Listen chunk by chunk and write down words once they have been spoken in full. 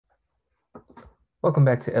Welcome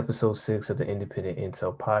back to episode 6 of the Independent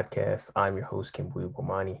Intel podcast. I'm your host, Kimberly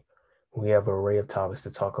Bomani. We have an array of topics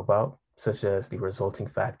to talk about, such as the resulting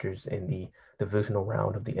factors in the divisional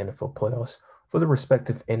round of the NFL playoffs for the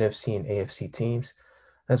respective NFC and AFC teams,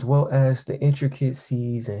 as well as the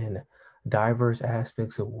intricacies and diverse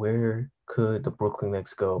aspects of where could the Brooklyn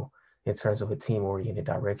Nets go in terms of a team-oriented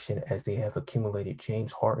direction as they have accumulated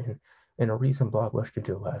James Harden in a recent blockbuster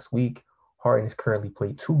deal last week. Harden has currently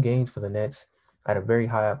played 2 games for the Nets at a very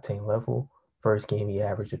high octane level. First game, he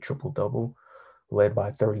averaged a triple double, led by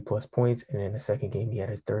 30 plus points. And in the second game, he had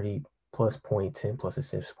a 30 plus point, 10 plus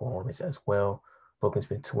assist performance as well. Brooklyn's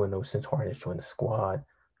been 2-0 since Harden has joined the squad.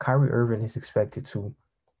 Kyrie Irving is expected to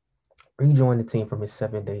rejoin the team from his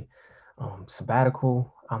 7 day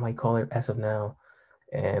sabbatical, I might call it as of now.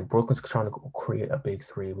 And Brooklyn's trying to create a big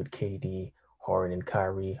three with KD, Harden, and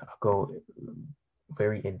Kyrie. I'll go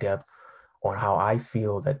very in depth on how I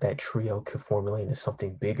feel that that trio could formulate into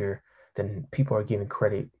something bigger than people are giving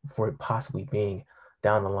credit for it possibly being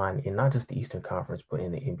down the line in not just the Eastern Conference, but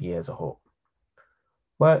in the NBA as a whole.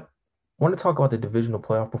 But I want to talk about the divisional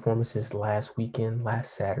playoff performances last weekend,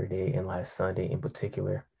 last Saturday, and last Sunday in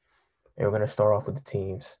particular. And we're going to start off with the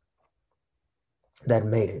teams that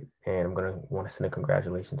made it. And I'm going to want to send a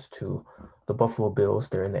congratulations to the Buffalo Bills.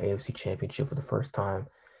 They're in the AFC Championship for the first time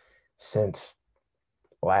since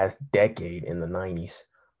last decade in the 90s,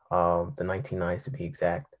 the 1990s to be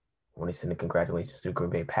exact. I want to send the congratulations to the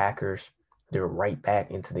Green Bay Packers. They're right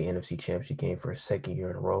back into the NFC Championship game for a second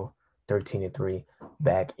year in a row, 13-3,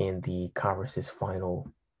 back in the conference's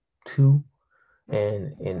final two,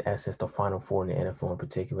 and in essence, the final four in the NFL in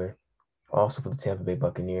particular. Also for the Tampa Bay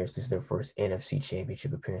Buccaneers, this is their first NFC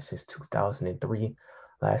Championship appearance since 2003.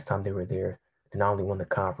 Last time they were there, they not only won the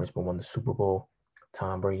conference, but won the Super Bowl.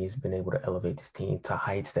 Tom Brady has been able to elevate this team to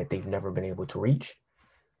heights that they've never been able to reach.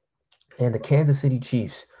 And the Kansas City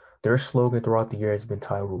Chiefs, their slogan throughout the year has been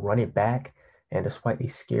titled Run It Back. And despite a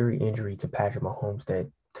scary injury to Patrick Mahomes that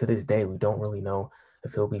to this day we don't really know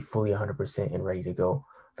if he'll be fully 100% and ready to go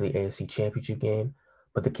for the AFC Championship game.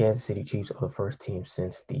 But the Kansas City Chiefs are the first team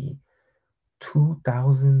since the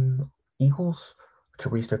 2000 Eagles to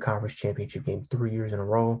reach their conference championship game 3 years in a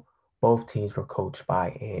row. Both teams were coached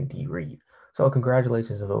by Andy Reid. So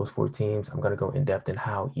congratulations to those 4 teams. I'm going to go in depth in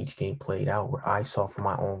how each game played out, what I saw from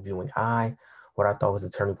my own viewing eye, what I thought was the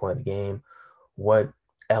turning point of the game, what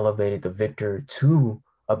elevated the victor to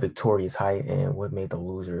a victorious height, and what made the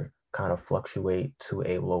loser kind of fluctuate to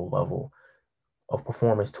a low level of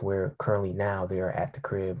performance to where currently now they are at the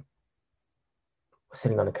crib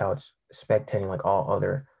sitting on the couch, spectating like all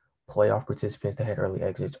other playoff participants that had early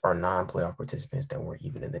exits or non-playoff participants that weren't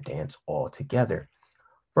even in the dance altogether.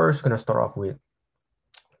 First, going to start off with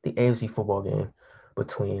the AFC football game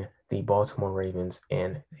between the Baltimore Ravens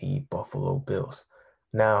and the Buffalo Bills.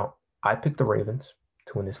 Now, I picked the Ravens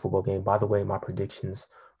to win this football game. By the way, my predictions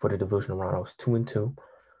for the divisional round, I was 2-2.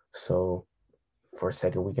 So for a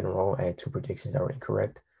second week in a row, I had 2 predictions that were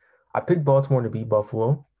incorrect. I picked Baltimore to beat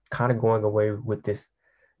Buffalo, kind of going away with this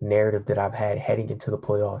narrative that I've had heading into the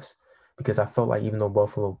playoffs because I felt like even though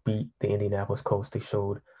Buffalo beat the Indianapolis Colts, they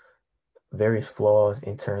showed various flaws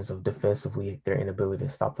in terms of defensively, their inability to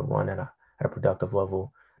stop the run at a productive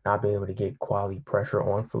level, not being able to get quality pressure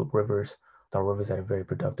on Philip Rivers. Though Rivers had a very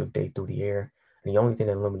productive day through the air. And the only thing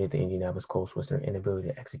that limited the Indianapolis Colts was their inability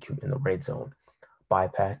to execute in the red zone.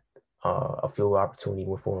 Bypassed a field goal opportunity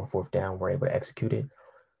with 4 on 4th down, were able to execute it.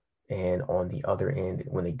 And on the other end,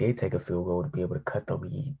 when they did take a field goal to be able to cut the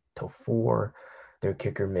lead to 4, their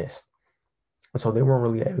kicker missed. So they weren't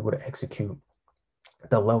really able to execute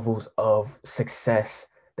the levels of success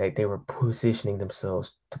that they were positioning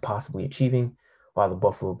themselves to possibly achieving, while the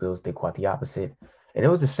Buffalo Bills did quite the opposite. And it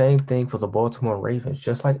was the same thing for the Baltimore Ravens.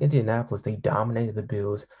 Just like Indianapolis, they dominated the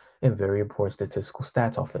Bills in very important statistical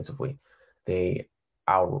stats offensively. They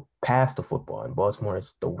outpassed the football, and Baltimore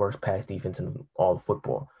is the worst pass defense in all of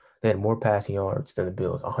football. They had more passing yards than the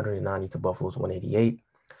Bills, 190 to Buffalo's 188.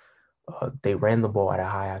 They ran the ball at a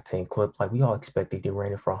high octane clip, like we all expected. They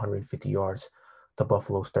ran it for 150 yards to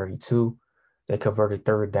Buffalo's 32. They converted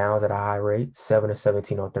third downs at a high rate, 7 to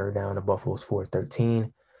 17 on third down to Buffalo's 4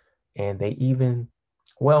 13. And they even,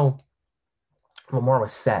 well, Lamar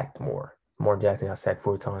was sacked more. Lamar Jackson got sacked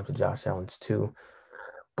 4 times to Josh Allen's 2.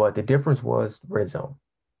 But the difference was red zone.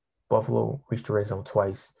 Buffalo reached the red zone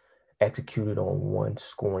twice, executed on one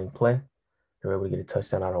scoring play. They were able to get a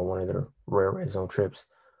touchdown out on one of their rare red zone trips.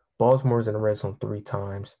 Baltimore was in the red zone 3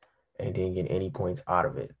 times and didn't get any points out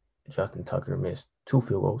of it. Justin Tucker missed 2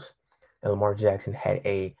 field goals, and Lamar Jackson had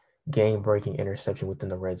a game-breaking interception within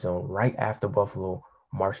the red zone right after Buffalo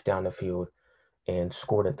marched down the field and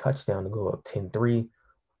scored a touchdown to go up 10-3.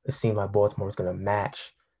 It seemed like Baltimore was going to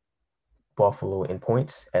match Buffalo in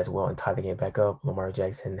points as well and tie the game back up. Lamar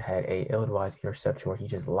Jackson had a ill-advised interception where he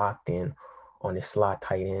just locked in on his slot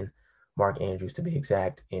tight end, Mark Andrews to be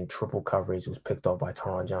exact, in triple coverage. It was picked off by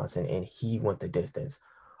Taron Johnson, and he went the distance,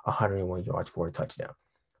 101 yards for a touchdown.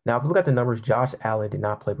 Now, if you look at the numbers, Josh Allen did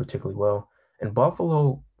not play particularly well, and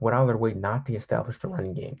Buffalo went out of their way not to establish the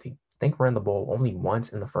running game. They think ran the ball only once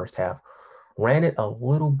in the first half, ran it a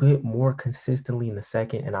little bit more consistently in the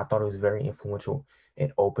second, and I thought it was very influential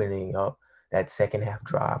in opening up that second half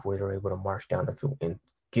drive where they were able to march down the field and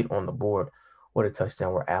get on the board with a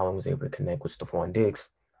touchdown where Allen was able to connect with Stephon Diggs.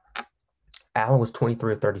 Allen was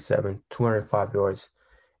 23 of 37, 205 yards,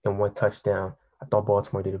 and one touchdown. I thought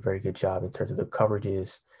Baltimore did a very good job in terms of the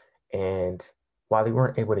coverages. And while they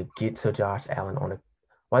weren't able to get to Josh Allen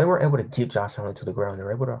while they weren't able to get Josh Allen to the ground, they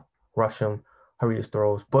were able to rush him, hurry his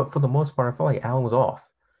throws. But for the most part, I felt like Allen was off.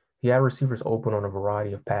 He had receivers open on a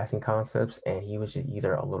variety of passing concepts, and he was just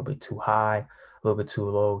either a little bit too high, a little bit too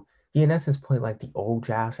low. He, in essence, played like the old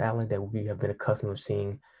Josh Allen that we have been accustomed to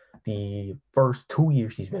seeing the first 2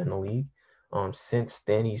 years he's been in the league. Since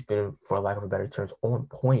then, he's been, for lack of a better terms, on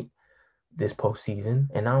point this postseason,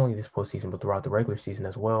 and not only this postseason, but throughout the regular season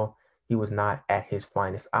as well. He was not at his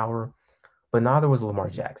finest hour, but neither was Lamar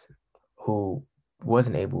Jackson, who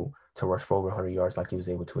wasn't able to rush for over 100 yards like he was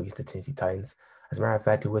able to against the Tennessee Titans. As a matter of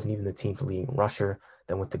fact, he wasn't even the team's leading rusher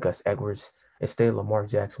that went to Gus Edwards. Instead, Lamar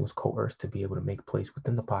Jackson was coerced to be able to make plays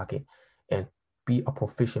within the pocket and be a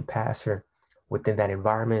proficient passer within that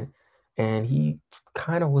environment. And he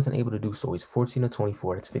kind of wasn't able to do so. He's 14 of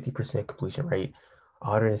 24. That's 50% completion rate,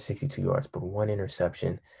 162 yards, but one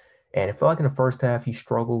interception. And it felt like in the first half, he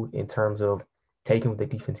struggled in terms of taking what the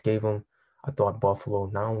defense gave him. I thought Buffalo,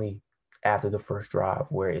 not only after the first drive,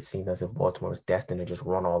 where it seemed as if Baltimore was destined to just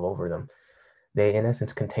run all over them, they, in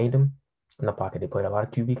essence, contained him in the pocket. They played a lot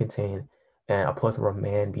of QB contain and a plethora of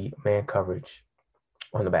man coverage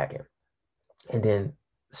on the back end. And then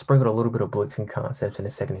sprinkled a little bit of blitzing concepts in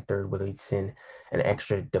the second and third, where they'd send an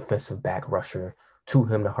extra defensive back rusher to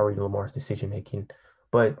him to hurry Lamar's decision making.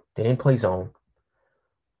 But they didn't play zone.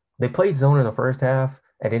 They played zone in the first half,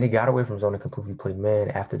 and then they got away from zone and completely played man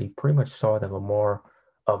after they pretty much saw that Lamar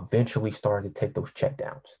eventually started to take those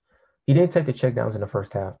checkdowns. He didn't take the checkdowns in the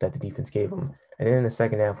first half that the defense gave him. And then in the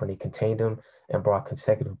second half, when they contained him and brought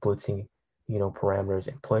consecutive blitzing, parameters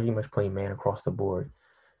and pretty much playing man across the board,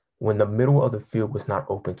 when the middle of the field was not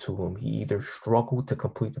open to him, he either struggled to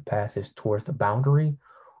complete the passes towards the boundary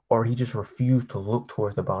or he just refused to look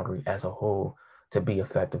towards the boundary as a whole to be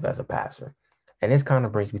effective as a passer. And this kind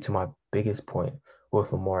of brings me to my biggest point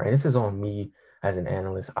with Lamar. And this is on me as an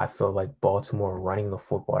analyst. I feel like Baltimore running the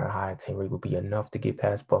football at a high octane rate would be enough to get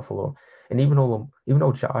past Buffalo. And even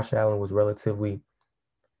though Josh Allen was relatively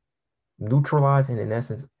neutralized and in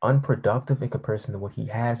essence unproductive in comparison to what he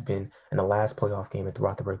has been in the last playoff game and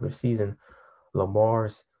throughout the regular season,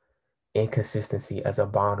 Lamar's inconsistency as a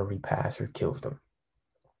boundary passer kills them.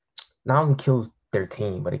 Not only kills their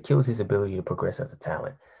team, but it kills his ability to progress as a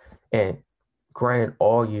talent. And granted,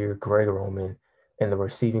 all year, Greg Roman and the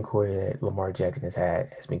receiving core that Lamar Jackson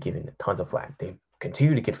has been given tons of flack. They've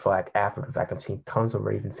continued to get flack after the fact. I've seen tons of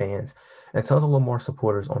Raven fans and tons of Lamar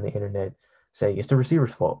supporters on the internet say it's the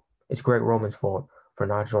receiver's fault. It's Greg Roman's fault for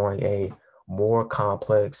not drawing a more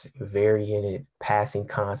complex, variant passing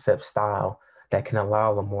concept style that can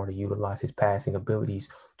allow Lamar to utilize his passing abilities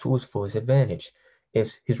to his fullest advantage.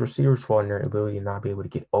 It's his receivers' fault in their ability to not be able to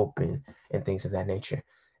get open and things of that nature.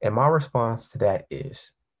 And my response to that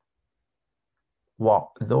is,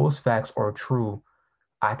 while those facts are true,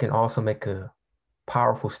 I can also make a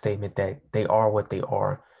powerful statement that they are what they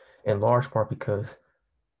are, in large part because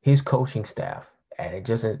his coaching staff, and it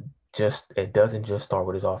doesn't just start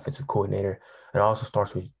with his offensive coordinator. It also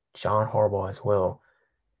starts with John Harbaugh as well.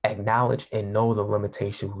 Acknowledge and know the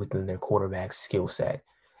limitations within their quarterback's skill set.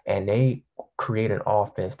 And they create an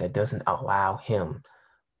offense that doesn't allow him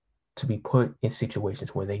to be put in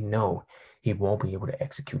situations where they know he won't be able to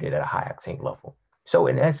execute it at a high octane level. So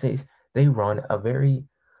in essence, they run a very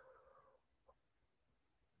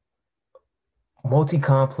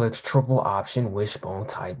multi-complex triple option wishbone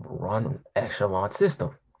type run echelon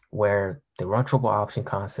system where they run triple option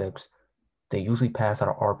concepts. They usually pass out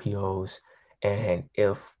of RPOs. And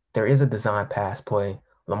if there is a design pass play,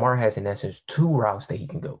 Lamar has in essence two routes that he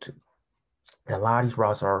can go to. And a lot of these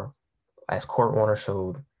routes are, as Kurt Warner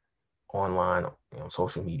showed online on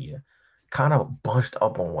social media, kind of bunched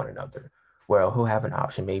up on one another, where he'll have an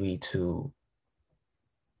option maybe to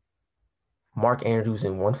Mark Andrews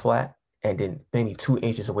in one flat, and then maybe 2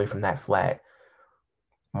 inches away from that flat,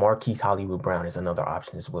 Marquise Hollywood Brown is another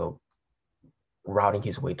option as well, routing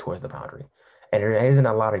his way towards the boundary. And there isn't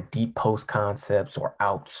a lot of deep post concepts or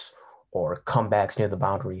outs or comebacks near the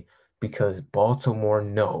boundary because Baltimore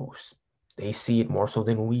knows they see it more so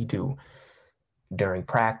than we do during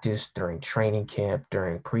practice, during training camp,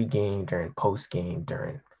 during pregame, during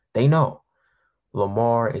postgame, they know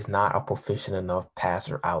Lamar is not a proficient enough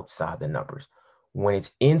passer outside the numbers. When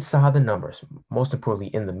it's inside the numbers, most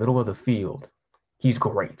importantly in the middle of the field, he's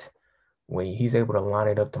great. When he's able to line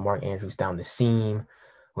it up to Mark Andrews down the seam,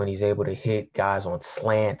 when he's able to hit guys on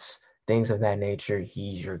slants, things of that nature,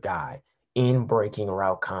 he's your guy in breaking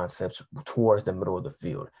route concepts towards the middle of the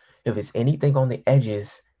field. If it's anything on the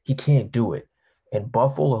edges, he can't do it. And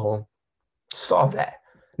Buffalo saw that.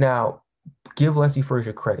 Now, give Leslie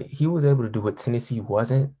Frazier credit. He was able to do what Tennessee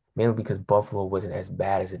wasn't, mainly because Buffalo wasn't as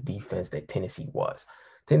bad as a defense that Tennessee was.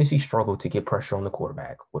 Tennessee struggled to get pressure on the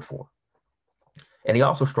quarterback with four. And he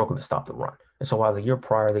also struggled to stop the run. And so while the year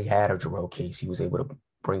prior they had a Jarrell Case, he was able to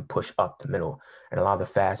bring push up the middle and allow the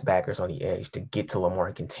fast backers on the edge to get to Lamar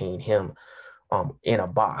and contain him in a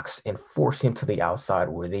box and force him to the outside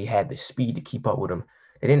where they had the speed to keep up with him.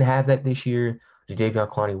 They didn't have that this year. Jadeveon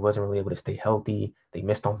Clowney wasn't really able to stay healthy. They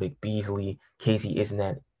missed on Vic Beasley. Casey isn't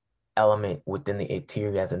that element within the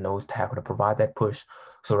interior as a nose tackle to provide that push.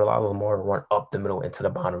 So it allowed Lamar to run up the middle into the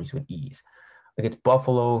boundaries with ease. Against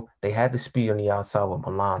Buffalo, they had the speed on the outside with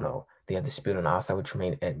Milano. They had the speed on the outside with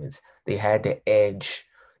Tremaine Edmonds. They had the edge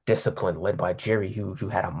discipline led by Jerry Hughes, who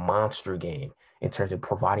had a monster game in terms of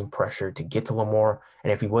providing pressure to get to Lamar.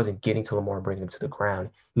 And if he wasn't getting to Lamar and bringing him to the ground,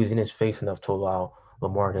 he was in his face enough to allow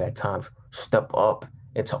Lamar to at times step up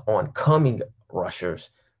into oncoming rushers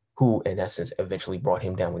who, in essence, eventually brought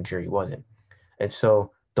him down when Jerry wasn't. And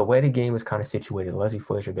so the way the game was kind of situated, Leslie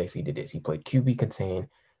Frazier basically did this. He played QB contain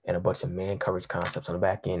and a bunch of man coverage concepts on the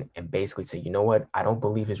back end and basically said, you know what? I don't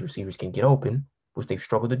believe his receivers can get open, which they've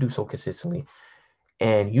struggled to do so consistently.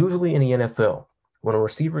 And usually in the NFL, when a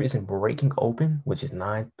receiver isn't breaking open, which is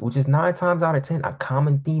nine times out of 10, a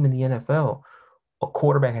common theme in the NFL, a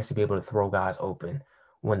quarterback has to be able to throw guys open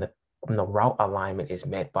when the route alignment is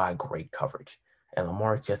met by great coverage. And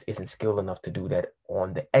Lamar just isn't skilled enough to do that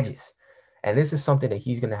on the edges. And this is something that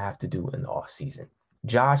he's going to have to do in the offseason.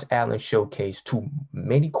 Josh Allen showcased to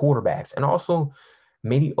many quarterbacks and also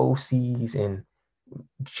many OCs and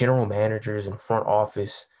general managers and front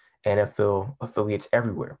office NFL affiliates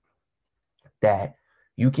everywhere that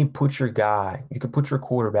you can put your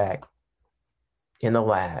quarterback in the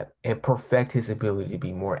lab and perfect his ability to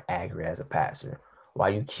be more accurate as a passer.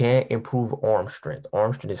 While you can't improve arm strength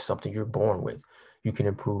is something you're born with. You can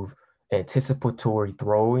improve anticipatory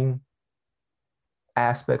throwing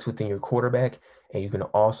aspects within your quarterback, and you can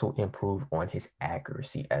also improve on his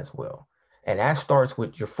accuracy as well. And that starts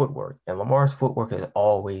with your footwork. And Lamar's footwork has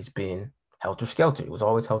always been helter-skelter. It was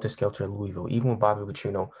always helter-skelter at Louisville, even when Bobby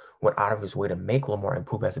Petrino went out of his way to make Lamar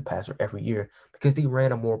improve as a passer every year because they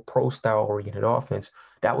ran a more pro-style oriented offense.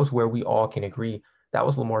 That was where we all can agree that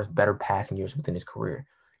was Lamar's better passing years within his career.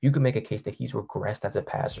 You can make a case that he's regressed as a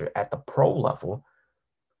passer at the pro level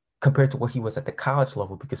compared to what he was at the college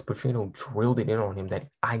level because Petrino drilled it in on him that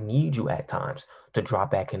I need you at times to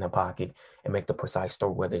drop back in the pocket and make the precise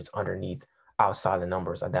throw, whether it's underneath, outside the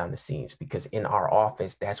numbers, or down the seams. Because in our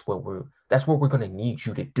offense, that's what we're gonna need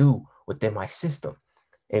you to do within my system.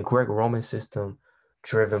 And Greg Roman's system,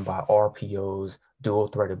 driven by RPOs, dual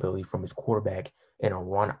threat ability from his quarterback, and a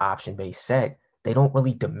run option based set, they don't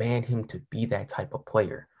really demand him to be that type of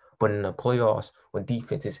player. But in the playoffs, when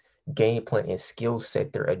defenses game plan and skill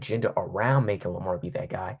set their agenda around making Lamar be that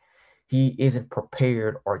guy, he isn't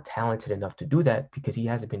prepared or talented enough to do that because he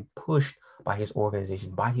hasn't been pushed by his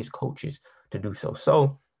organization, by his coaches to do so.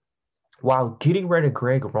 So while getting rid of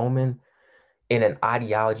Greg Roman in an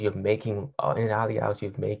ideology of making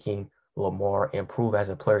Lamar improve as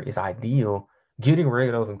a player is ideal, getting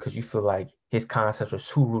rid of him because you feel like his concepts are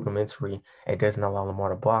too rudimentary and doesn't allow Lamar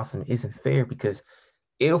to blossom isn't fair because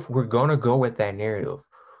if we're gonna go with that narrative,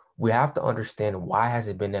 we have to understand why has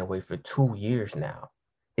it been that way for 2 years now.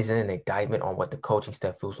 Is it an indictment on what the coaching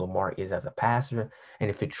staff feels Lamar is as a passer? And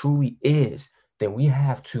if it truly is, then we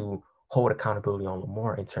have to hold accountability on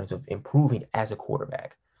Lamar in terms of improving as a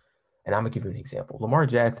quarterback. And I'm gonna give you an example. Lamar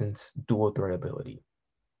Jackson's dual threat ability,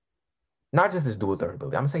 not just his dual threat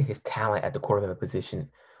ability, I'm gonna say his talent at the quarterback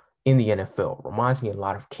position in the NFL reminds me a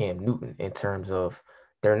lot of Cam Newton in terms of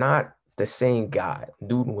they're not the same guy.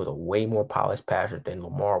 Newton was a way more polished passer than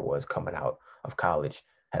Lamar was coming out of college,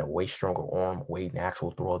 had a way stronger arm, way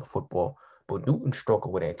natural throw of the football. But Newton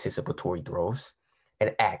struggled with anticipatory throws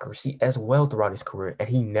and accuracy as well throughout his career, and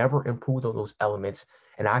he never improved on those elements.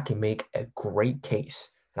 And I can make a great case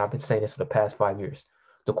and I've been saying this for the past 5 years,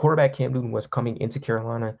 the quarterback Cam Newton was coming into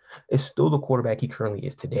Carolina is still the quarterback he currently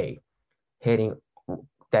is today, heading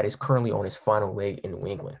that is currently on his final leg in New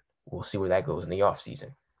England. We'll see where that goes in the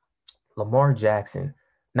offseason. Lamar Jackson,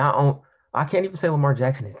 not on, I can't even say Lamar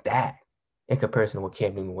Jackson is that in comparison to what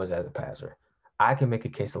Cam Newton was as a passer. I can make a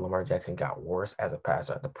case that Lamar Jackson got worse as a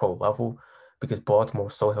passer at the pro level because Baltimore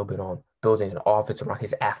was so hell-bent on building an offense around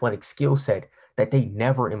his athletic skill set that they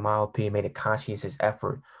never, in my opinion, made a conscientious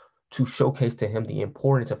effort to showcase to him the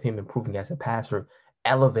importance of him improving as a passer,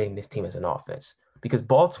 elevating this team as an offense. Because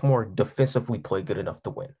Baltimore defensively played good enough to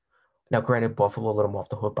win. Now, granted, Buffalo let them off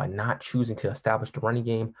the hook by not choosing to establish the running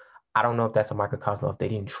game. I don't know if that's a microcosm of they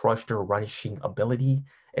didn't trust their rushing ability.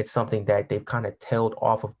 It's something that they've kind of tailed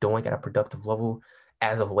off of doing at a productive level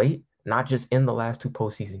as of late, not just in the last two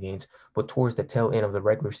postseason games, but towards the tail end of the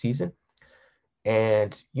regular season.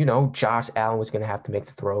 And, Josh Allen was going to have to make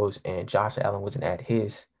the throws, and Josh Allen wasn't at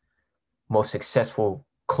his most successful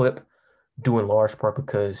clip due in large part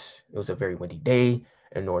because it was a very windy day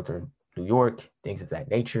in northern New York, things of that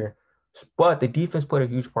nature. But the defense played a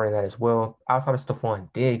huge part in that as well. Outside of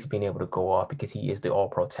Stephon Diggs being able to go off because he is the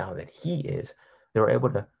all-pro talent that he is, they were able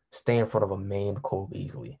to stay in front of a maimed Cole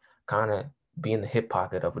Beasley, kind of be in the hip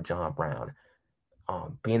pocket of a John Brown,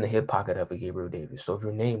 be in the hip pocket of a Gabriel Davis. So if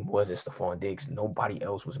your name wasn't Stephon Diggs, nobody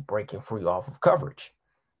else was breaking free off of coverage.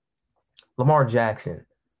 Lamar Jackson,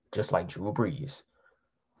 just like Drew Brees,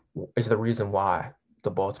 is the reason why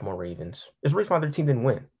the Baltimore Ravens, is the reason why their team didn't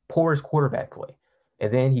win. Poorest quarterback play.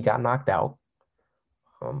 And then he got knocked out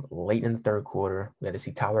late in the third quarter. We had to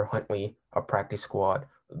see Tyler Huntley, a practice squad,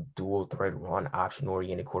 dual threat run option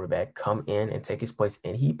oriented quarterback, come in and take his place.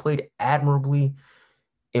 And he played admirably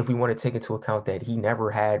if we want to take into account that he never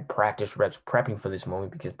had practice reps prepping for this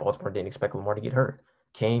moment because Baltimore didn't expect Lamar to get hurt.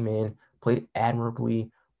 Came in, played admirably,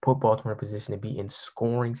 put Baltimore in position to be in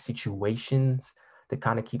scoring situations to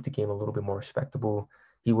kind of keep the game a little bit more respectable.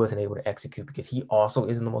 He wasn't able to execute because he also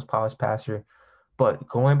isn't the most polished passer. But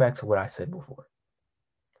going back to what I said before,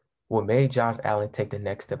 what made Josh Allen take the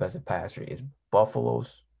next step as a passer is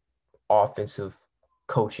Buffalo's offensive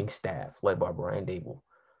coaching staff, led by Brian Daboll,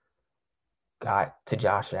 got to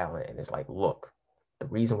Josh Allen and it's like, look, the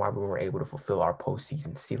reason why we were able to fulfill our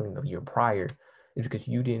postseason ceiling the year prior is because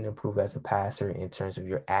you didn't improve as a passer in terms of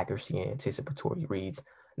your accuracy and anticipatory reads,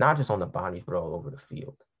 not just on the boundaries, but all over the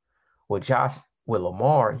field. With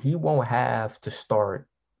Lamar, he won't have to start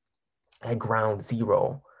at ground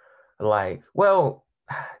zero. Like, well,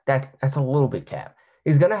 that's a little bit cap.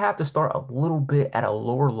 He's gonna have to start a little bit at a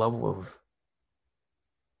lower level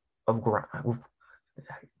of ground.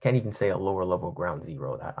 Can't even say a lower level of ground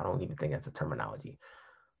zero. I don't even think that's a terminology.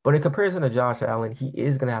 But in comparison to Josh Allen, he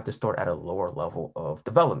is going to have to start at a lower level of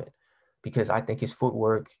development because I think his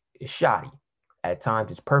footwork is shoddy. At times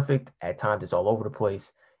it's perfect. At times it's all over the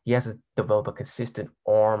place. He has to develop a consistent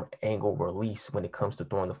arm angle release when it comes to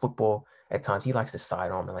throwing the football. At times he likes to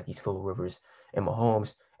sidearm it like he's Phillip Rivers and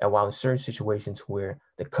Mahomes. And while in certain situations where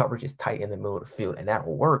the coverage is tight in the middle of the field and that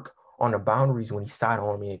will work, on the boundaries when he's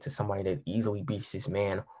sidearming it to somebody that easily beats his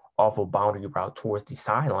man off a boundary route towards the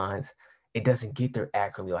sidelines, it doesn't get there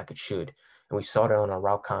accurately like it should. And we saw that on a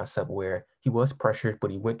route concept where he was pressured, but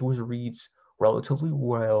he went through his reads relatively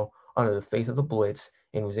well under the face of the blitz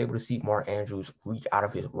and was able to see Mark Andrews leak out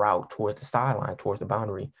of his route towards the sideline, towards the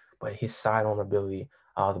boundary, but his sidearm ability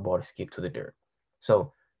allowed the ball to skip to the dirt.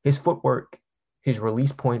 So his footwork, his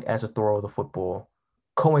release point as a thrower of the football,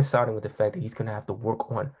 coinciding with the fact that he's going to have to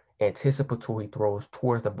work on anticipatory throws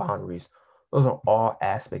towards the boundaries. Those are all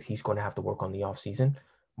aspects he's going to have to work on the offseason.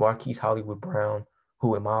 Marquise Hollywood Brown,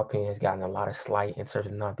 who in my opinion has gotten a lot of slight in terms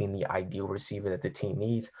of not being the ideal receiver that the team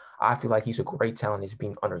needs. I feel like he's a great talent that's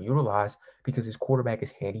being underutilized because his quarterback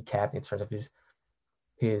is handicapped in terms of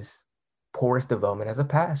his poorest development as a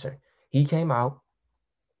passer. He came out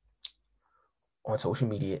on social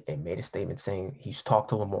media and made a statement saying he's talked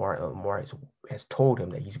to Lamar and Lamar has told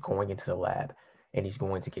him that he's going into the lab and he's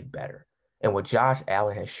going to get better. And what Josh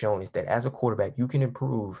Allen has shown is that as a quarterback, you can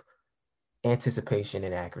improve anticipation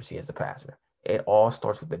and accuracy as a passer. It all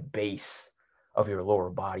starts with the base of your lower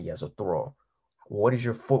body as a thrower. What is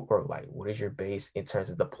your footwork like? What is your base in terms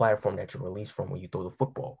of the platform that you release from when you throw the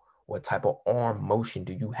football? What type of arm motion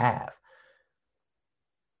do you have?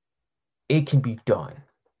 It can be done.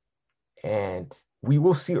 And we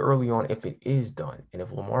will see early on if it is done. And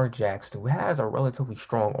if Lamar Jackson, who has a relatively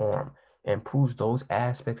strong arm, improves those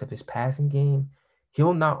aspects of his passing game,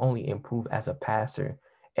 he'll not only improve as a passer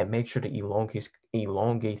and make sure to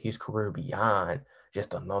elongate his career beyond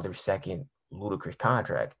just another second ludicrous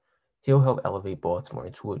contract, he'll help elevate Baltimore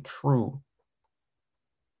into a true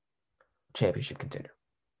championship contender.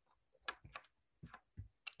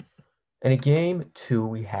 And in game two,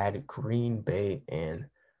 we had Green Bay and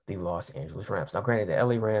the Los Angeles Rams. Now, granted, the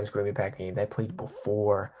LA Rams Green Bay Packers game that played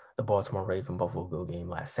before the Baltimore Ravens Buffalo Bill game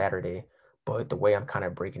last Saturday. But the way I'm kind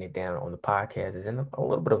of breaking it down on the podcast is in a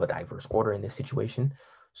little bit of a diverse order in this situation.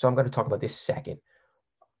 So I'm going to talk about this second.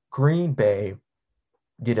 Green Bay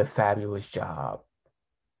did a fabulous job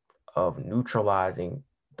of neutralizing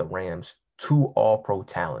the Rams' two all-pro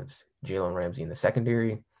talents, Jalen Ramsey in the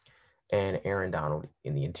secondary and Aaron Donald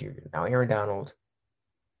in the interior. Now, Aaron Donald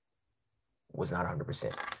was not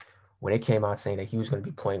 100%. When it came out saying that he was going to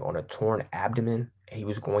be playing on a torn abdomen and he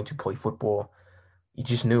was going to play football, you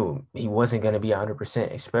just knew he wasn't going to be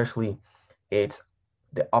 100%, especially it's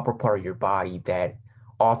the upper part of your body that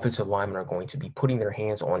offensive linemen are going to be putting their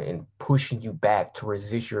hands on and pushing you back to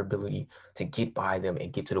resist your ability to get by them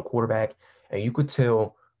and get to the quarterback. And you could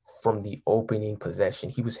tell from the opening possession,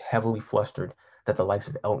 he was heavily flustered that the likes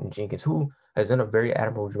of Elton Jenkins, who has done a very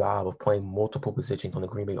admirable job of playing multiple positions on the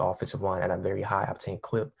Green Bay offensive line at a very high octane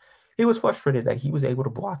clip, he was frustrated that he was able to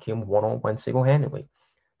block him one-on-one single-handedly.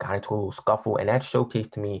 Got into a little scuffle, and that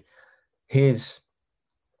showcased to me his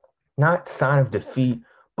not sign of defeat,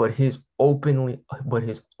 but his openness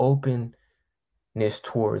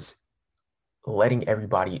towards letting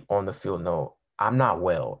everybody on the field know I'm not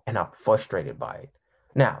well and I'm frustrated by it.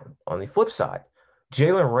 Now, on the flip side,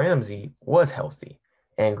 Jalen Ramsey was healthy,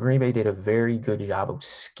 and Green Bay did a very good job of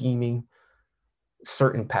scheming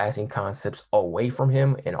certain passing concepts away from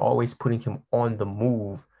him and always putting him on the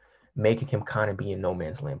move, making him kind of be in no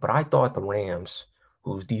man's land. But I thought the Rams,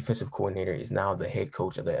 whose defensive coordinator is now the head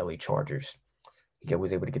coach of the LA Chargers, he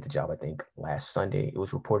was able to get the job, I think, last Sunday. It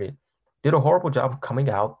was reported, did a horrible job of coming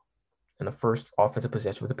out in the first offensive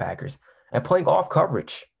possession with the Packers and playing off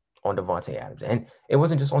coverage on Davante Adams. And it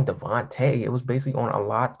wasn't just on Davante, it was basically on a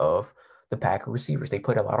lot of the Packer receivers. They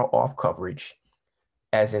played a lot of off coverage,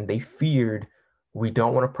 as in they feared we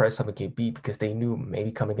don't want to press up and get beat because they knew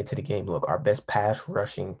maybe coming into the game, look, our best pass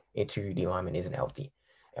rushing interior D lineman isn't healthy.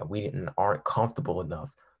 And we aren't comfortable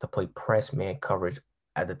enough to play press man coverage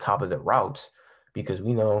at the top of the routes because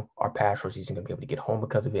we know our pass rush isn't going to be able to get home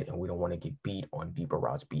because of it, and we don't want to get beat on deeper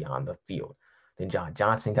routes beyond the field. Then John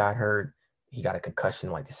Johnson got hurt. He got a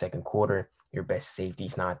concussion like the second quarter. Your best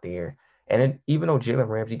safety's not there. And then, even though Jalen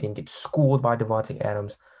Ramsey didn't get schooled by Davante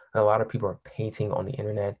Adams, a lot of people are painting on the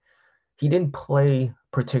internet. He didn't play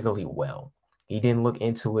particularly well. He didn't look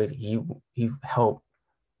into it. He helped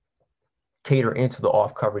cater into the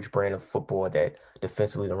off coverage brand of football that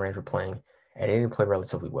defensively the Rams were playing, and they didn't play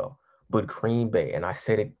relatively well. But Green Bay, and I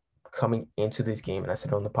said it coming into this game, and I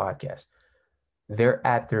said it on the podcast, they're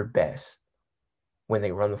at their best when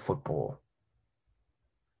they run the football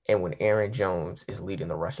and when Aaron Jones is leading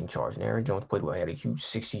the rushing charge. And Aaron Jones played well. He had a huge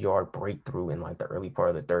 60-yard breakthrough in like the early part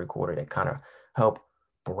of the third quarter that kind of helped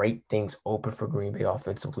break things open for Green Bay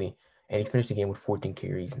offensively. And he finished the game with 14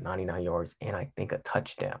 carries, 99 yards, and I think a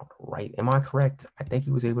touchdown, right? Am I correct? I think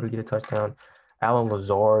he was able to get a touchdown. Alan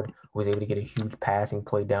Lazard was able to get a huge passing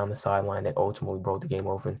play down the sideline that ultimately broke the game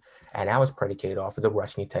open. And that was predicated off of the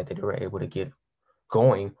rushing attack that they were able to get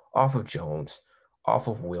going off of Jones, off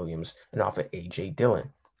of Williams, and off of A.J. Dillon.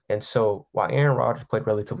 And so while Aaron Rodgers played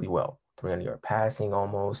relatively well, 300-yard passing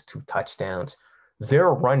almost, 2 touchdowns,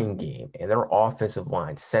 their running game and their offensive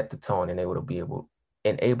line set the tone and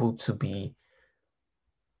able to be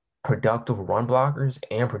productive run blockers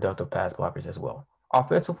and productive pass blockers as well.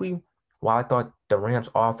 Offensively, while I thought the Rams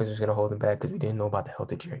offense was going to hold them back because we didn't know about the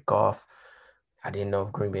health of Jared Goff, I didn't know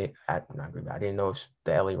if I didn't know if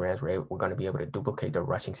the LA Rams were going to be able to duplicate the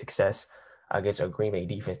rushing success against a Green Bay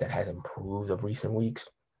defense that has improved of recent weeks.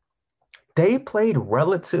 They played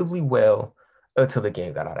relatively well until the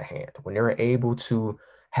game got out of hand. When they were able to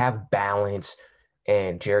have balance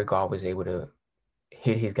and Jared Goff was able to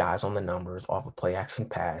hit his guys on the numbers off a play action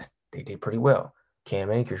pass, they did pretty well. Cam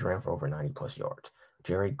Akers ran for over 90 plus yards.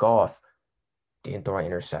 Jared Goff didn't throw an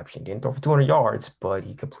interception, didn't throw for 200 yards, but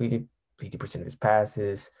he completed 50% of his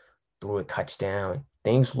passes, threw a touchdown.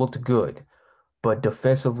 Things looked good, but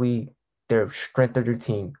defensively, their strength of their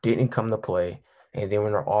team didn't come to play. And then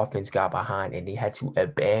when their offense got behind and they had to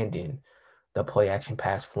abandon the play action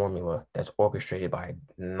pass formula that's orchestrated by a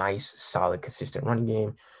nice, solid, consistent running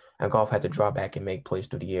game, and Goff had to draw back and make plays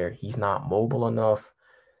through the air. He's not mobile enough,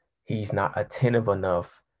 he's not attentive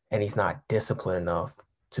enough, and he's not disciplined enough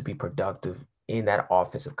to be productive in that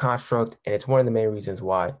offensive construct. And it's one of the main reasons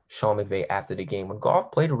why Sean McVay, after the game, when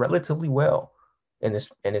Goff played relatively well in this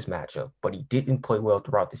matchup, but he didn't play well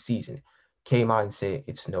throughout the season, came out and said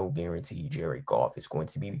it's no guarantee Jared Goff is going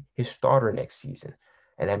to be his starter next season.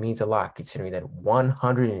 And that means a lot considering that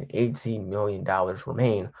 $118 million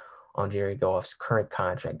remain on Jared Goff's current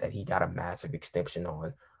contract that he got a massive extension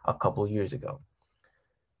on a couple of years ago.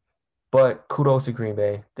 But kudos to Green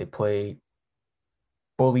Bay. They played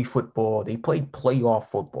bully football. They played playoff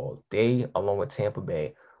football. They, along with Tampa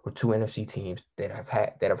Bay, were two NFC teams that have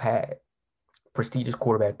had prestigious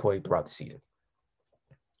quarterback play throughout the season.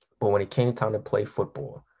 But when it came time to play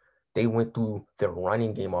football, they went through their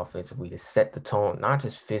running game offensively to set the tone, not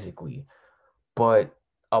just physically, but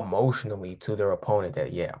emotionally to their opponent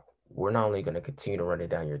that, yeah, we're not only going to continue to run it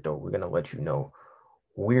down your throat, we're going to let you know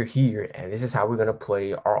we're here and this is how we're going to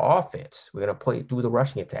play our offense. We're going to play through the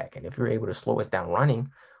rushing attack. And if you're able to slow us down running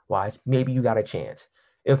wise, maybe you got a chance.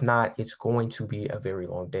 If not, it's going to be a very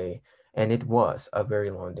long day. And it was a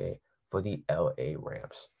very long day for the LA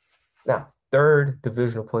Rams. Now, third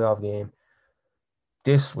divisional playoff game.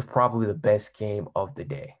 This was probably the best game of the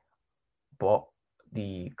day. But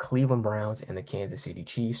the Cleveland Browns and the Kansas City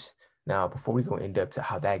Chiefs. Now, before we go in depth to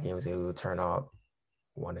how that game was able to turn out,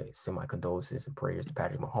 I want to send my condolences and prayers to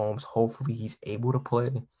Patrick Mahomes. Hopefully, he's able to play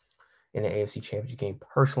in the AFC Championship game.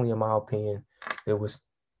 Personally, in my opinion, there was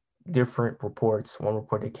different reports. One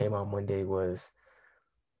report that came out Monday was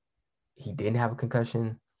he didn't have a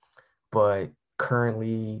concussion, but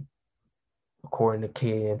currently, according to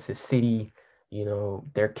Kansas City,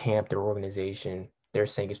 their camp, their organization, they're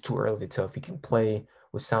saying it's too early to tell if he can play,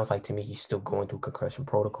 which sounds like to me he's still going through concussion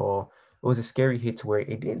protocol. It was a scary hit to where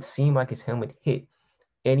it didn't seem like his helmet hit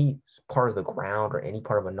any part of the ground or any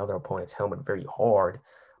part of another opponent's helmet very hard,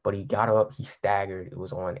 but he got up, he staggered. It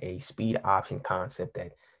was on a speed option concept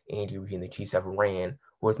that Andy Reid and the Chiefs have ran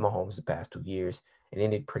with Mahomes the past 2 years. It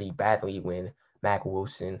ended pretty badly when Mack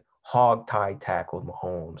Wilson hog-tied tackled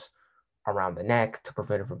Mahomes around the neck to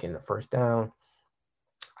prevent him from getting a first down.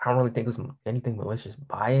 I don't really think it was anything malicious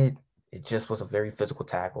by it. It just was a very physical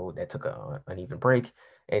tackle that took an uneven break.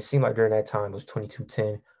 And it seemed like during that time, it was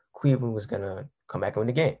 22-10. Cleveland was going to come back and win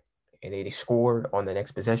the game. And they scored on the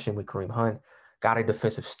next possession with Kareem Hunt, got a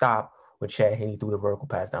defensive stop when Chad Henne threw the vertical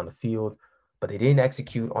pass down the field. But they didn't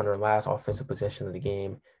execute on their last offensive possession of the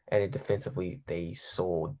game. And defensively, they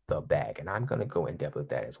sold the bag. And I'm going to go in depth with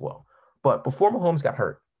that as well. But before Mahomes got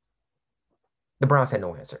hurt, the Browns had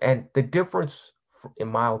no answer. And the difference, in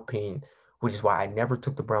my opinion, which is why I never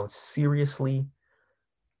took the Browns seriously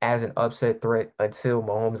as an upset threat until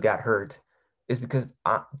Mahomes got hurt, is because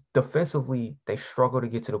defensively, they struggle to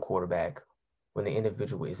get to the quarterback when the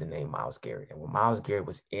individual isn't named Myles Garrett. And when Myles Garrett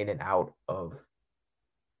was in and out of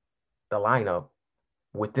the lineup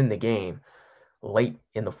within the game late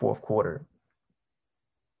in the fourth quarter,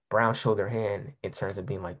 Browns showed their hand in terms of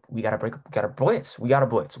being like, we got to blitz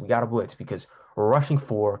because we're rushing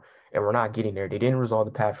four and we're not getting there. They didn't resolve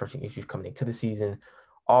the pass rushing issues coming into the season.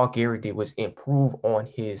 All Gary did was improve on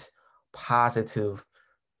his positive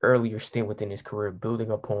earlier stint within his career, building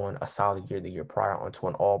upon a solid year the year prior onto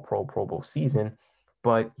an all-pro Pro Bowl season.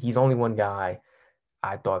 But he's only one guy.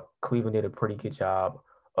 I thought Cleveland did a pretty good job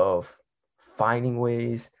of finding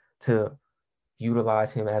ways to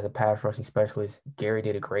utilize him as a pass rushing specialist. Gary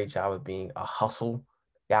did a great job of being a hustle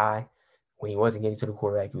guy. When he wasn't getting to the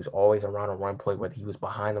quarterback, he was always around a run play, whether he was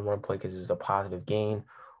behind the run play because it was a positive gain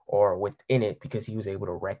or within it because he was able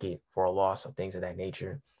to wreck it for a loss or things of that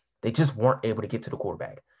nature. They just weren't able to get to the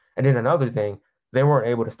quarterback. And then another thing, they weren't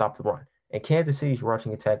able to stop the run. And Kansas City's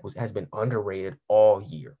rushing attack has been underrated all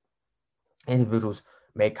year. Individuals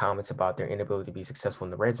make comments about their inability to be successful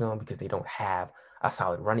in the red zone because they don't have a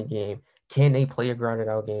solid running game. Can they play a grounded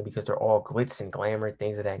out game because they're all glitz and glamour,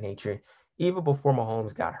 things of that nature? Even before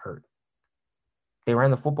Mahomes got hurt, they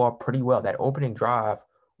ran the football pretty well. That opening drive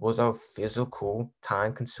was a physical,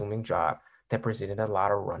 time-consuming drive that presented a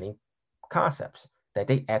lot of running concepts that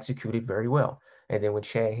they executed very well. And then when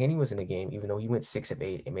Chad Henne was in the game, even though he went 6 of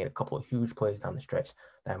 8 and made a couple of huge plays down the stretch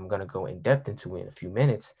that I'm going to go in depth into in a few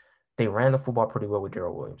minutes, they ran the football pretty well with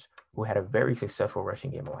Darrell Williams, who had a very successful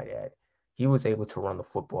rushing game, I might add. He was able to run the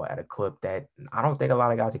football at a clip that I don't think a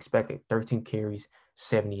lot of guys expected. 13 carries,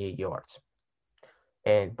 78 yards.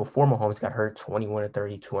 And before Mahomes got hurt, 21 to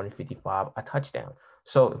 30, 255, a touchdown.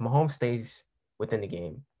 So if Mahomes stays within the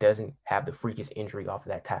game, doesn't have the freakish injury off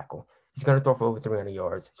of that tackle, he's going to throw for over 300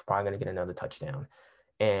 yards. He's probably going to get another touchdown.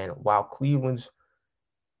 And while Cleveland's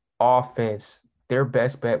offense, their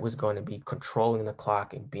best bet was going to be controlling the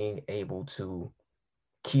clock and being able to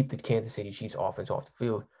keep the Kansas City Chiefs offense off the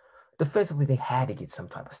field, defensively, they had to get some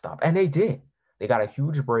type of stop. And they did. They got a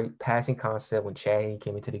huge break, passing concept when Chad Henne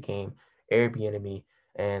came into the game, Airbnb,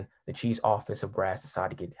 and the Chiefs offensive brass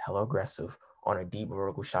decided to get hella aggressive on a deep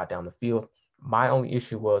vertical shot down the field. My only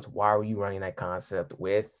issue was, why were you running that concept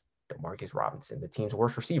with Demarcus Robinson, the team's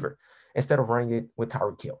worst receiver, instead of running it with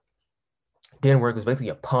Tyreek Hill? Didn't work. It was basically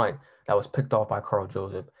a punt that was picked off by Carl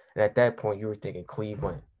Joseph. And at that point, you were thinking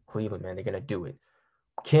Cleveland, man, they're gonna do it.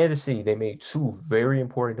 Kansas City, they made two very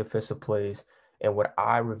important defensive plays and what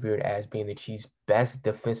I revered as being the Chiefs' best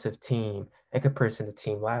defensive team in comparison to the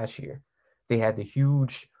team last year. They had the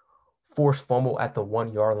huge forced fumble at the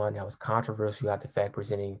 1 yard line that was controversial at the fact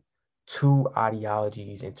presenting two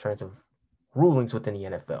ideologies in terms of rulings within the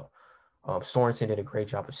NFL. Sorensen did a great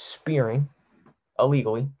job of spearing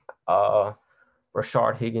illegally uh,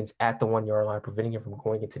 Rashard Higgins at the 1 yard line, preventing him from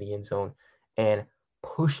going into the end zone and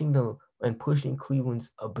pushing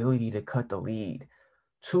Cleveland's ability to cut the lead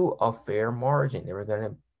to a fair margin. They were going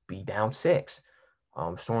to be down six.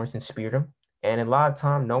 Sorensen speared him. And a lot of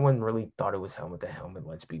time, no one really thought it was helmet to helmet,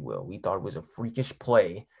 let's be real. We thought it was a freakish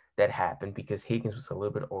play that happened because Higgins was a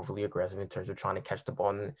little bit overly aggressive in terms of trying to catch the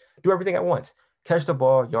ball and do everything at once. Catch the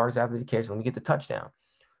ball, yards after the catch, let me get the touchdown.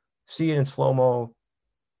 See it in slow-mo.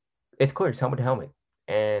 It's clear, it's helmet to helmet.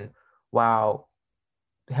 And while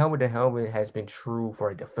helmet to helmet has been true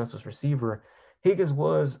for a defenseless receiver, Higgins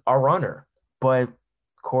was a runner. But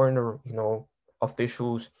according to,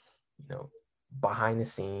 officials, you know, behind the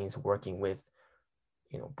scenes working with,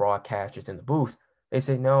 broadcasters in the booth, they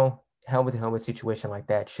say no, helmet to helmet situation like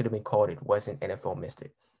that should have been called. It wasn't. NFL missed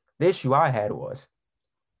it. The issue I had was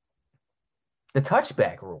the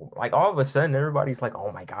touchback rule. Like all of a sudden, everybody's like,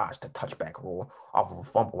 "Oh my gosh, the touchback rule off of a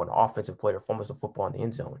fumble when an offensive player fumbles the football in the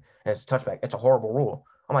end zone and it's a touchback. It's a horrible rule."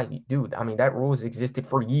 I'm like, dude, I mean that rule has existed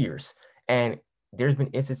for years, and there's been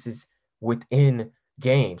instances within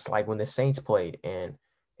games, like when the Saints played and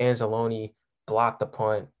Anzalone blocked the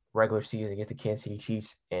punt regular season against the Kansas City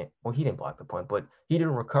Chiefs, and well, he didn't block the punt, but he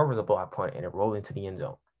didn't recover the block punt, and it rolled into the end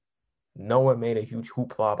zone. No one made a huge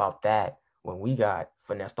hoopla about that when we got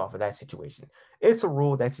finessed off of that situation. It's a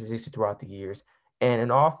rule that's existed throughout the years, and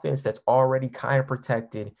an offense that's already kind of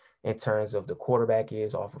protected in terms of the quarterback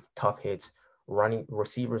is off of tough hits, running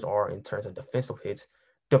receivers are in terms of defensive hits.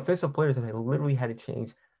 Defensive players have literally had to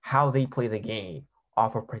change how they play the game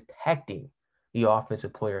off of protecting the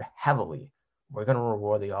offensive player heavily. We're going to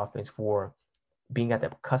reward the offense for that's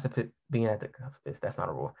not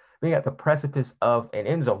a rule, being at the precipice of an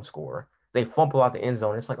end zone score. They fumble out the end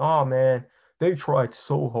zone. It's like, oh man, they tried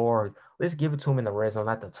so hard. Let's give it to them in the red zone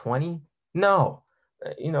at the 20. No,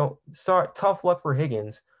 sorry, tough luck for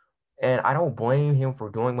Higgins. And I don't blame him for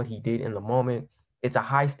doing what he did in the moment. It's a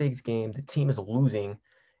high stakes game. The team is losing.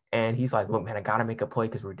 And he's like, look, man, I got to make a play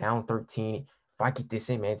because we're down 13. If I get this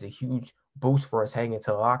in, man, it's a huge boost for us heading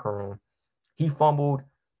into the locker room. He fumbled.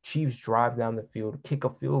 Chiefs drive down the field, kick a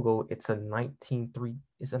field goal. It's a 19-3.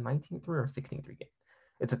 Is it a 19-3 or a 16-3 game?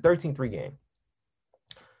 It's a 13-3 game.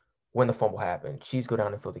 When the fumble happened, Chiefs go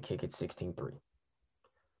down the field to kick it 16-3.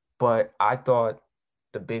 But I thought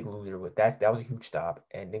the big loser with that was a huge stop.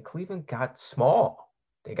 And then Cleveland got small.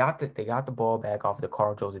 They got the ball back off the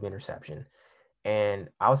Carl Joseph interception. And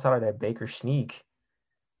outside of that Baker sneak,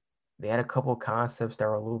 they had a couple of concepts that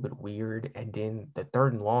were a little bit weird. And then the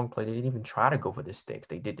third and long play, they didn't even try to go for the sticks.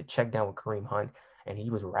 They did the check down with Kareem Hunt, and he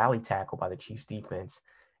was rally tackled by the Chiefs defense.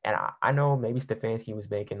 And I know maybe Stefanski was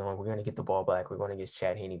banking on, we're going to get the ball back. We're going to get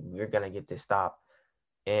Chad Henne. We're going to get this stop.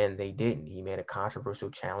 And they didn't. He made a controversial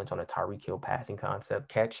challenge on a Tyreek Hill passing concept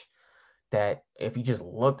catch that if he just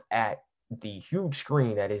looked at the huge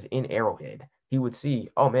screen that is in Arrowhead, he would see,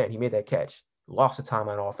 oh man, he made that catch. Lost the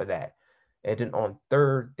timeline off of that. And then on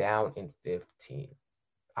 3rd down and 15,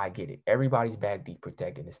 I get it. Everybody's back deep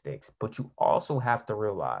protecting the sticks. But you also have to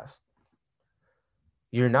realize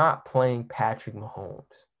you're not playing Patrick Mahomes.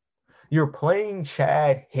 You're playing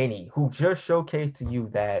Chad Henne, who just showcased to you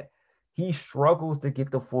that he struggles to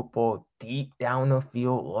get the football deep down the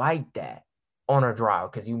field like that on a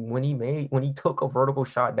drive. Because when he took a vertical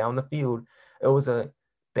shot down the field, it was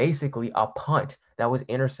basically a punt that was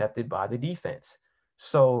intercepted by the defense.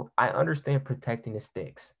 So I understand protecting the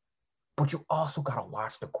sticks, but you also got to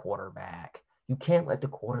watch the quarterback. You can't let the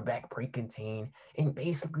quarterback break contain and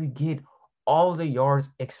basically get all the yards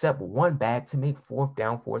except one back to make 4th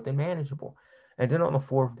down, 4th and manageable. And then on the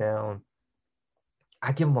 4th down,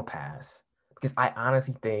 I give them a pass because I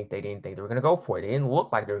honestly think they didn't think they were going to go for it. They didn't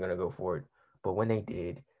look like they were going to go for it. But when they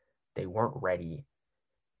did, they weren't ready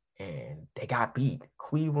and they got beat.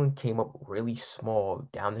 Cleveland came up really small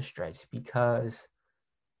down the stretch because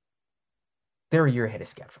they're a year ahead of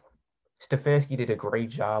schedule. Stefanski did a great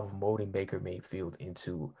job of molding Baker Mayfield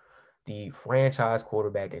into the franchise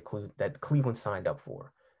quarterback that Cleveland signed up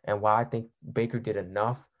for. And while I think Baker did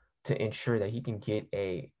enough to ensure that he can get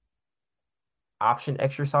a option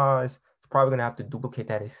exercise, he's probably going to have to duplicate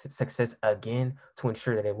that success again to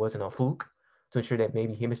ensure that it wasn't a fluke, to ensure that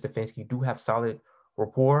maybe him and Stefanski do have solid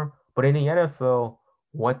rapport. But in the NFL,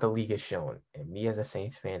 what the league has shown, and me as a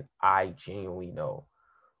Saints fan, I genuinely know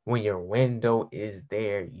when your window is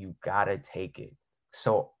there, you gotta take it.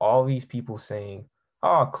 So all these people saying,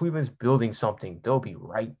 "Oh, Cleveland's building something, they'll be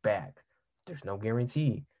right back." There's no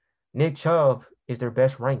guarantee. Nick Chubb is their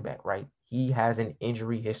best running back, right? He has an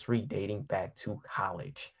injury history dating back to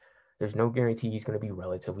college. There's no guarantee he's going to be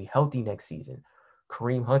relatively healthy next season.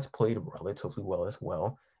 Kareem Hunt's played relatively well as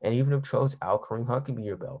well. And even if Chubb's out, Kareem Hunt can be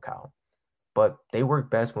your bell cow. But they work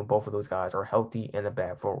best when both of those guys are healthy and the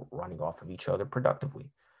bad for running off of each other productively.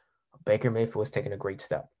 Baker Mayfield has taken a great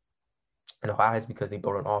step. And a lot is because they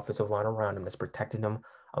built an offensive line around him that's protecting him,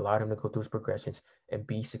 allowed him to go through his progressions and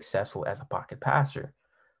be successful as a pocket passer.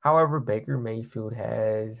 However, Baker Mayfield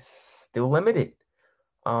has still limited.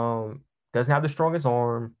 Um, doesn't have the strongest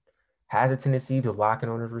arm, has a tendency to lock in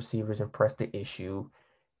on his receivers and press the issue,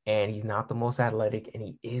 and he's not the most athletic, and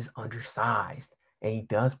he is undersized. And he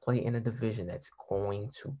does play in a division that's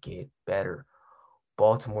going to get better.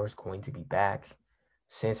 Baltimore is going to be back.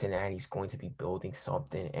 Cincinnati's going to be building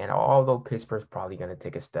something. And although Pittsburgh's probably going to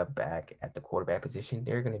take a step back at the quarterback position,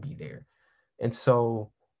 they're going to be there. And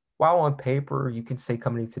so, while on paper, you can say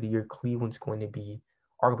coming into the year, Cleveland's going to be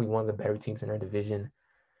arguably one of the better teams in their division.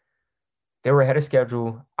 They were ahead of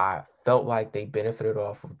schedule. I felt like they benefited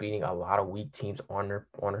off of beating a lot of weak teams on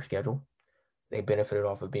their schedule. They benefited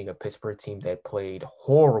off of being a Pittsburgh team that played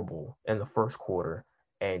horrible in the first quarter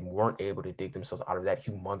and weren't able to dig themselves out of that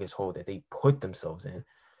humongous hole that they put themselves in.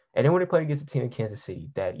 And then when they played against a team in Kansas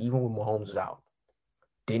City that even when Mahomes was out,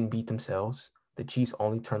 didn't beat themselves. The Chiefs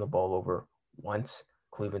only turned the ball over once.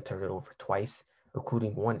 Cleveland turned it over twice,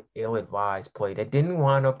 including one ill-advised play that didn't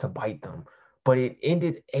wind up to bite them, but it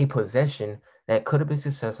ended a possession that could have been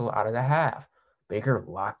successful out of the half. Baker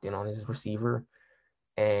locked in on his receiver,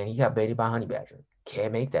 and he got baited by Honey Badger.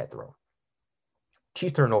 Can't make that throw.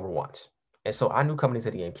 Chiefs turned over once. And so I knew coming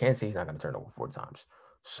into the game, Kansas City's not going to turn over 4 times.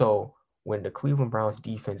 So when the Cleveland Browns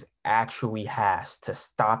defense actually has to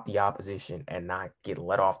stop the opposition and not get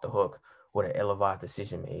let off the hook with an ill-advised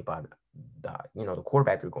decision made by the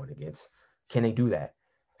quarterback they're going against, can they do that?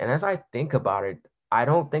 And as I think about it, I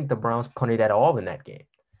don't think the Browns punted at all in that game.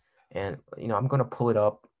 And I'm going to pull it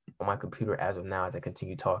up on my computer as of now as I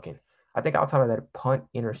continue talking. I think outside of that punt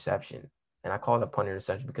interception, and I call it a punt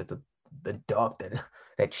interception because the duck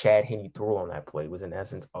that Chad Henne threw on that play was in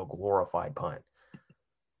essence a glorified punt.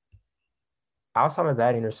 Outside of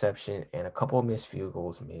that interception and a couple of missed field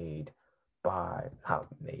goals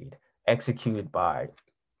executed by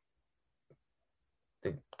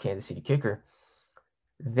the Kansas City kicker,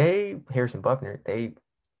 Harrison Buckner, they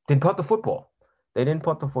didn't punt the football. They didn't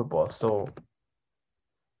punt the football. So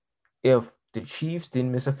if the Chiefs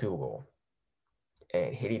didn't miss a field goal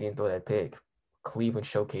and Henne didn't throw that pick, Cleveland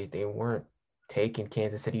showcased they weren't taking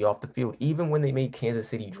Kansas City off the field. Even when they made Kansas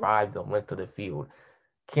City drive the length of the field,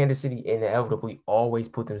 Kansas City inevitably always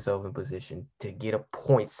put themselves in position to get a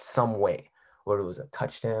point some way, whether it was a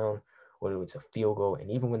touchdown, whether it was a field goal. And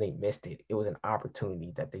even when they missed it, it was an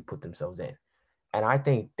opportunity that they put themselves in. And I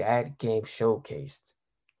think that game showcased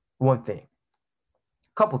one thing,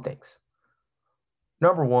 a couple things.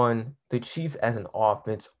 Number one, the Chiefs as an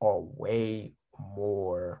offense are way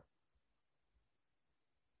more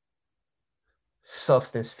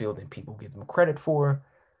substance filled than people give them credit for.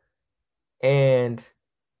 And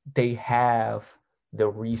they have the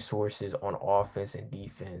resources on offense and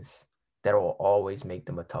defense that will always make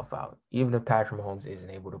them a tough out. Even if Patrick Mahomes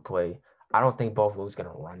isn't able to play, I don't think Buffalo's going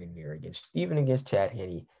to run in there against Chad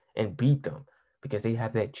Henne and beat them because they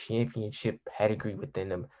have that championship pedigree within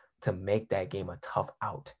them to make that game a tough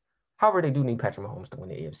out. However, they do need Patrick Mahomes to win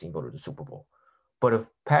the AFC and go to the Super Bowl. But if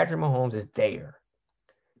Patrick Mahomes is there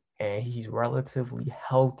and he's relatively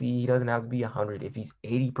healthy, he doesn't have to be 100. If he's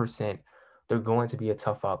 80%, they're going to be a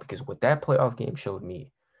tough out because what that playoff game showed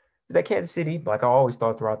me is that Kansas City, like I always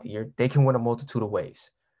thought throughout the year, they can win a multitude of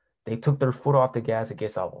ways. They took their foot off the gas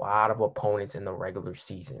against a lot of opponents in the regular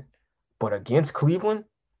season. But against Cleveland,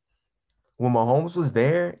 when Mahomes was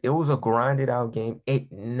there, it was a grinded out game.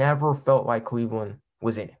 It never felt like Cleveland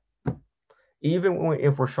was in it. Even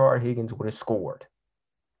if Rashard Higgins would have scored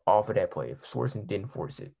off of that play, if Swanson didn't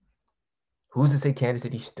force it, who's to say Kansas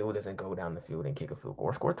City still doesn't go down the field and kick a field goal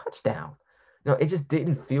or score a touchdown? It just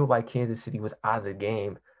didn't feel like Kansas City was out of the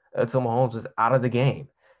game until Mahomes was out of the game.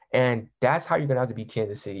 And that's how you're going to have to be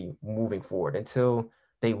Kansas City moving forward until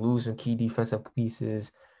they lose some key defensive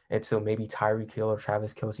pieces, until maybe Tyreek Hill or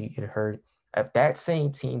Travis Kelce get hurt. If that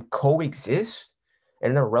same team coexists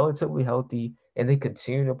and they're relatively healthy and they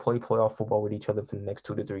continue to play playoff football with each other for the next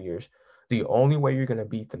 2 to 3 years, the only way you're going to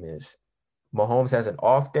beat them is Mahomes has an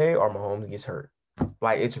off day or Mahomes gets hurt.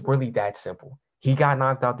 Like, it's really that simple. He got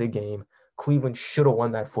knocked out the game. Cleveland should have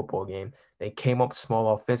won that football game. They came up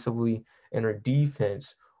small offensively, and their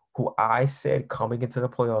defense, who I said coming into the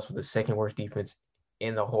playoffs was the second worst defense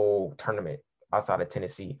in the whole tournament outside of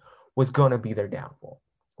Tennessee, was going to be their downfall.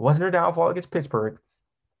 It wasn't their downfall against Pittsburgh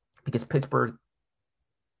because Pittsburgh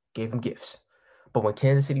gave them gifts. But when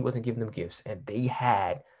Kansas City wasn't giving them gifts and they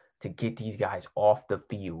had to get these guys off the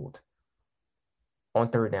field on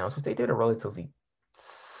third downs, which they did a relatively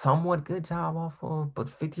somewhat good job off of, but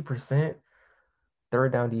 50%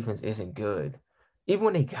 third down defense isn't good. Even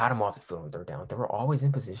when they got them off the field on third down, they were always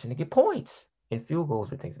in position to get points and field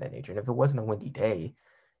goals or things of that nature. And if it wasn't a windy day,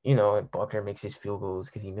 and Buckner makes his field goals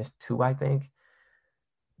because he missed 2, I think,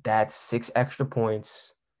 that's 6 extra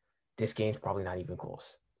points. This game's probably not even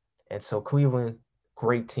close. And so Cleveland,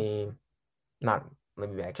 great team. Let me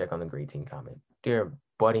backcheck on the great team comment. They're a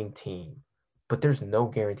budding team, but there's no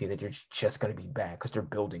guarantee that they're just going to be bad because they're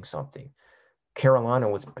building something. Carolina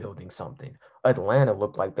was building something. Atlanta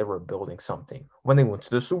looked like they were building something when they went to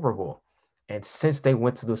the Super Bowl. And since they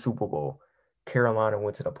went to the Super Bowl, Carolina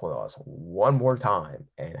went to the playoffs one more time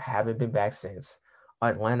and haven't been back since.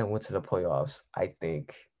 Atlanta went to the playoffs, I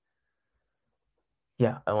think.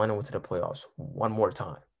 Yeah, Atlanta went to the playoffs one more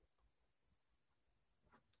time.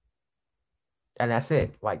 And that's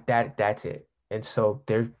it. Like that's it. And so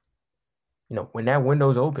when that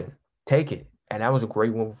window's open, take it. And that was a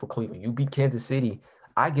great win for Cleveland. You beat Kansas City,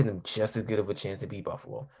 I give them just as good of a chance to beat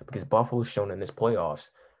Buffalo because Buffalo's shown in this playoffs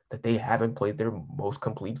that they haven't played their most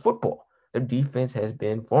complete football. Their defense has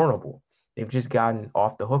been vulnerable. They've just gotten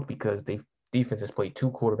off the hook because defense has played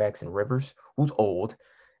 2 quarterbacks in Rivers, who's old,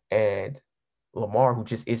 and Lamar, who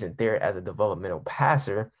just isn't there as a developmental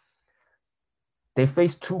passer. They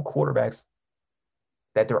faced 2 quarterbacks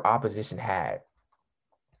that their opposition had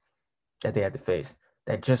that they had to face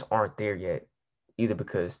that just aren't there yet, either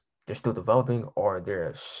because they're still developing or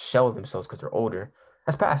they're a shell of themselves because they're older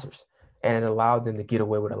as passers. And it allowed them to get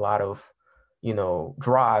away with a lot of,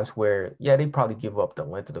 drives where, yeah, they probably give up the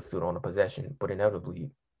length of the field on a possession, but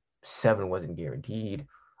inevitably 7 wasn't guaranteed.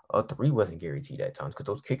 3 wasn't guaranteed at times because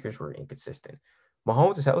those kickers were inconsistent.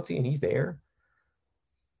 Mahomes is healthy and he's there.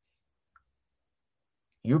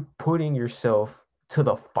 You're putting yourself to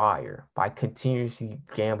the fire by continuously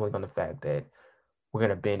gambling on the fact that we're going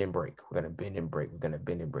to bend and break. We're going to bend and break. We're going to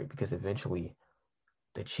bend and break because eventually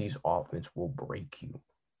the Chiefs offense will break you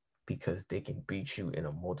because they can beat you in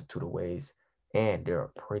a multitude of ways. And they're a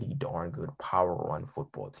pretty darn good power run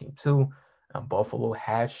football team too. And Buffalo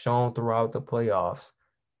has shown throughout the playoffs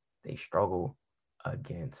they struggle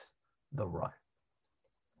against the run.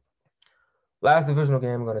 Last divisional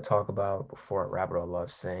game I'm going to talk about before I wrap it all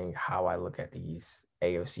up, saying how I look at these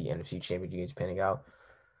AFC, NFC championship games panning out.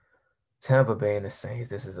 Tampa Bay and the Saints,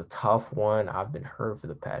 this is a tough one. I've been hurt for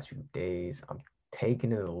the past few days. I'm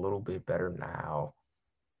taking it a little bit better now.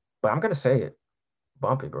 But I'm going to say it.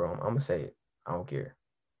 Bump it, bro. I'm going to say it. I don't care.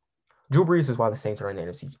 Drew Brees is why the Saints are in the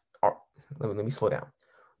NFC. Let me slow down.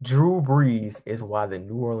 Drew Brees is why the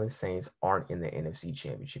New Orleans Saints aren't in the NFC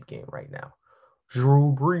championship game right now.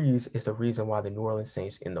 Drew Brees is the reason why the New Orleans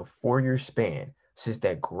Saints, in the 4-year span since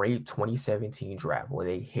that great 2017 draft where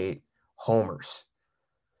they hit homers,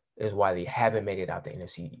 is why they haven't made it out the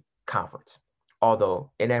NFC conference.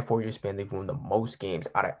 Although in that 4-year span, they've won the most games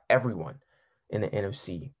out of everyone in the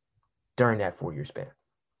NFC during that 4-year span.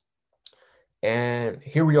 And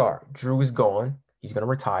here we are. Drew is gone. He's going to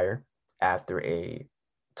retire after a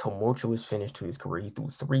tumultuous finish to his career. He threw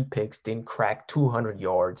 3 picks, didn't crack 200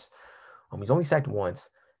 yards. He's only sacked once,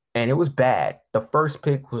 and it was bad. The first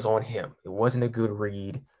pick was on him. It wasn't a good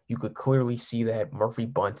read. You could clearly see that Murphy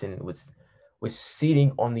Bunting was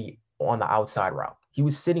sitting on the outside route. He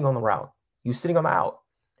was sitting on the route. He was sitting on the out.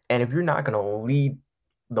 And if you're not going to lead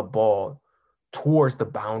the ball towards the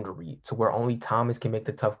boundary to where only Thomas can make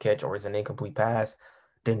the tough catch or is an incomplete pass,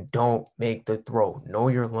 then don't make the throw. Know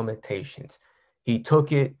your limitations. He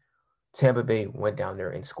took it. Tampa Bay went down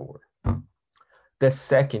there and scored. The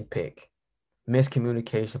second pick,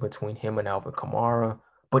 miscommunication between him and Alvin Kamara.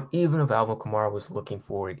 But even if Alvin Kamara was looking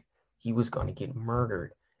for it, he was going to get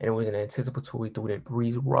murdered. And it was an anticipatory throw that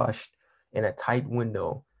Brees rushed in a tight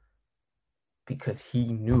window because he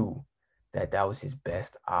knew that was his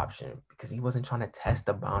best option because he wasn't trying to test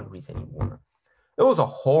the boundaries anymore. It was a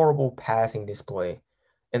horrible passing display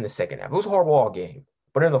in the second half. It was horrible all game.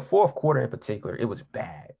 But in the fourth quarter in particular, it was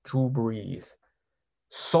bad. Drew Brees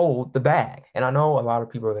sold the bag. And I know a lot of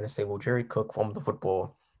people are going to say, well, Jerry Cook fumbled the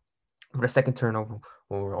football for the second turnover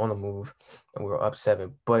when we were on the move and we were up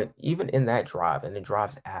 7. But even in that drive and the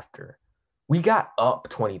drives after, we got up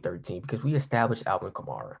 2013 because we established Alvin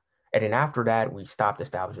Kamara. And then after that, we stopped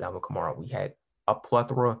establishing Alvin Kamara. We had a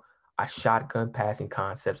plethora of shotgun passing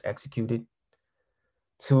concepts executed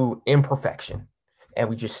to imperfection. And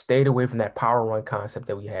we just stayed away from that power run concept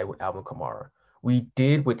that we had with Alvin Kamara. We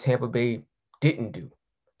did what Tampa Bay didn't do.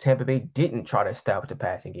 Tampa Bay didn't try to establish the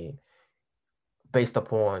passing game based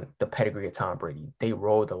upon the pedigree of Tom Brady. They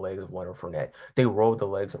rolled the legs of Leonard Fournette. They rolled the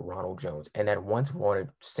legs of Ronald Jones. And that once vaunted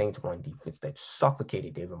Saints run defense that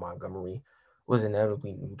suffocated David Montgomery was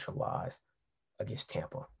inevitably neutralized against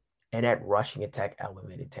Tampa. And that rushing attack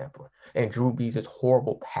elevated Tampa. And Drew Brees'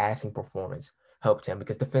 horrible passing performance helped him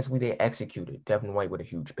because defensively they executed. Devin White with a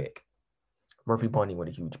huge pick. Murphy Bunting with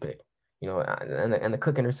a huge pick. And the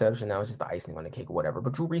Cook interception, that was just the icing on the cake or whatever.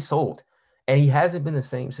 But Drew Brees sold. And he hasn't been the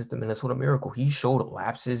same since the Minnesota Miracle. He showed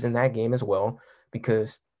lapses in that game as well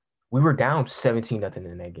because we were down 17-0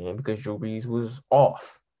 in that game because Drew Brees was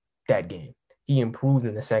off that game. He improved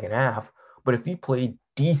in the second half, but if he played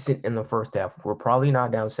decent in the first half, we're probably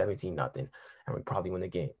not down 17-0, and we probably win the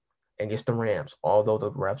game. Against the Rams, although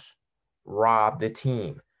the refs robbed the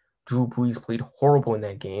team, Drew Brees played horrible in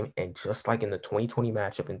that game, and just like in the 2020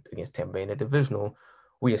 matchup against Tampa Bay in the divisional,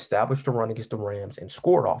 we established a run against the Rams and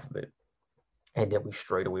scored off of it. And then we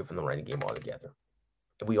strayed away from the running game altogether.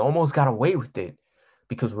 And we almost got away with it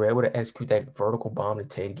because we were able to execute that vertical bomb to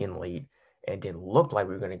Tate again late, and then looked like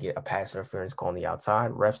we were going to get a pass interference call on the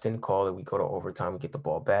outside. Refs didn't call it. We go to overtime. We get the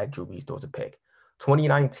ball back. Drew Brees throws a pick.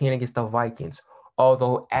 2019 against the Vikings.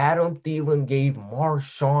 Although Adam Thielen gave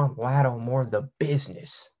Marshawn Lattimore the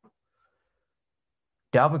business,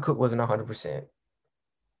 Dalvin Cook wasn't 100%.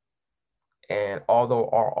 And although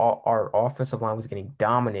our offensive line was getting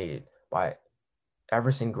dominated by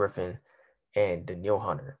Everson Griffin and Daniil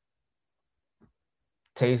Hunter,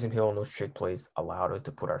 Taysom Hill and those trick plays allowed us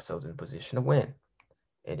to put ourselves in a position to win.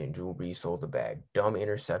 And then Drew Brees sold the bag. Dumb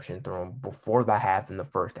interception thrown before the half in the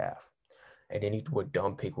first half. And then he threw a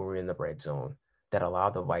dumb pick when we were in the red zone that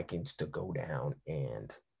allowed the Vikings to go down.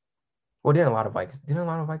 And, well, didn't a lot of Vikings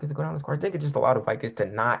to go down the score? I think it just allowed the Vikings to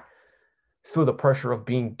not feel the pressure of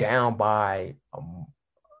being down by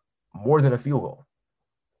more than a field goal.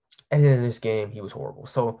 And then in this game, he was horrible.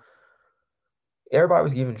 So everybody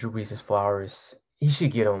was giving Drew Brees his flowers. He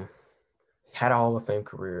should get them. He had a Hall of Fame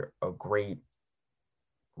career, a great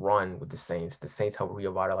run with the Saints. The Saints helped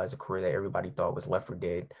revitalize a career that everybody thought was left for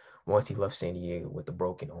dead once he left San Diego with the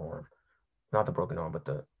broken arm. Not the broken arm, but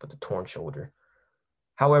the torn shoulder.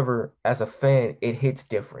 However, as a fan, it hits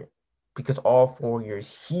different because all 4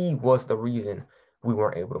 years, he was the reason we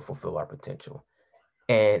weren't able to fulfill our potential.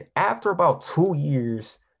 And after about 2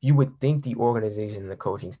 years, you would think the organization and the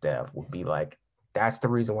coaching staff would be like, that's the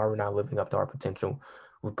reason why we're not living up to our potential.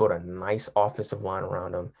 We built a nice offensive line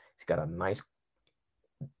around him. He's got a nice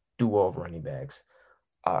duo of running backs,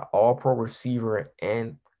 all-pro receiver,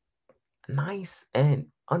 and nice and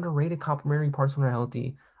underrated complementary parts when they're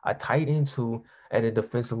healthy. A tight end too, and then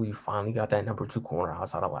defensively, we finally got that number 2 corner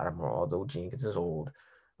outside of Lattimore, although Jenkins is old.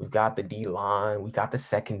 We've got the D-line. We got the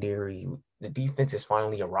secondary. The defense has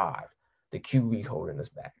finally arrived. The QB's holding us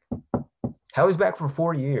back. Held us back for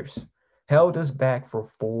 4 years. Held us back for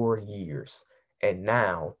 4 years. And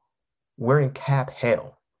now we're in cap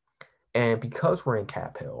hell. And because we're in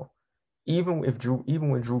cap hell, even when Drew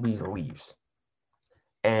Brees leaves,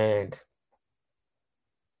 and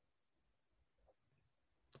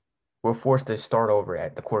we're forced to start over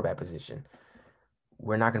at the quarterback position,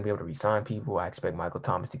 we're not going to be able to re-sign people. I expect Michael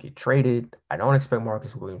Thomas to get traded. I don't expect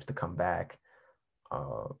Marcus Williams to come back.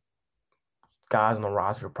 Guys on the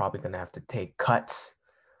roster are probably going to have to take cuts.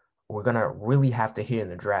 We're going to really have to hit in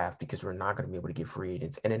the draft because we're not going to be able to get free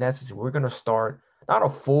agents. And in essence, we're going to start not a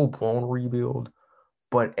full-blown rebuild,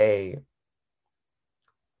 but a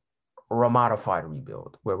modified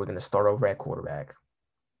rebuild where we're going to start over at quarterback.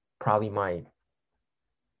 Probably might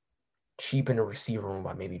cheapen the receiver room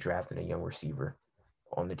by maybe drafting a young receiver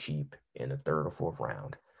on the cheap in the 3rd or 4th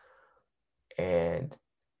round. And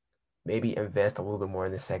maybe invest a little bit more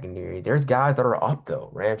in the secondary. There's guys that are up,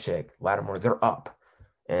 though. Ramczyk, Lattimore, they're up.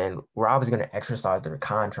 And we're obviously going to exercise their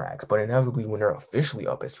contracts. But inevitably, when they're officially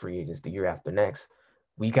up as free agents the year after next,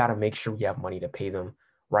 we got to make sure we have money to pay them.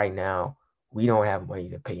 Right now, we don't have money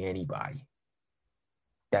to pay anybody.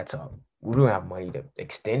 That's up. We don't have money to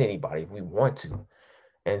extend anybody if we want to.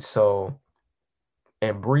 And so,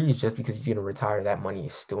 and Brees, just because he's going to retire, that money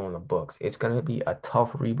is still on the books. It's going to be a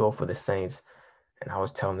tough rebuild for the Saints. And I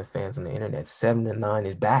was telling the fans on the internet, 7-9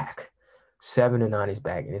 is back. 7-9 is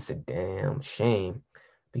back. And it's a damn shame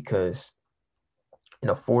because in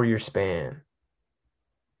a 4-year span,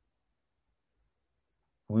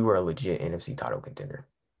 we were a legit NFC title contender.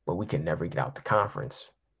 But we can never get out the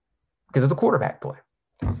conference because of the quarterback play.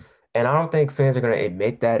 And I don't think fans are going to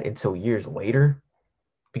admit that until years later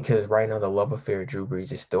because right now the love affair of Drew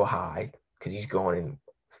Brees is still high because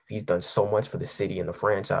he's done so much for the city and the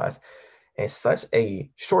franchise in such a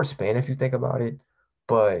short span, if you think about it.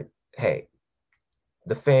 But hey,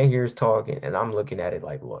 the fan here is talking, and I'm looking at it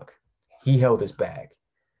like, look, he held us back.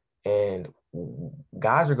 And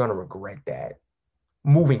guys are going to regret that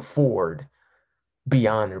moving forward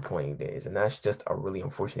beyond their playing days. And that's just a really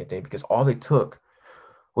unfortunate thing because all it took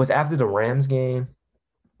was after the Rams game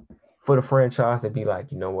for the franchise to be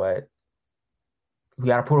like, you know what? We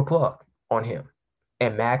got to put a plug on him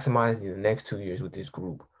and maximize the next 2 years with this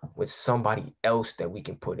group with somebody else that we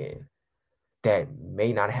can put in that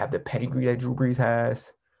may not have the pedigree that Drew Brees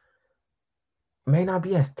has, may not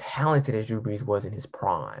be as talented as Drew Brees was in his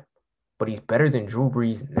prime, but he's better than Drew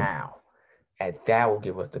Brees now. And that will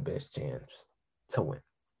give us the best chance to win.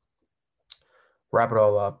 Wrap it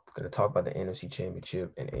all up. We're going to talk about the NFC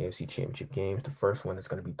Championship and AFC Championship games. The first one that's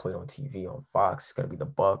going to be played on TV on Fox is going to be the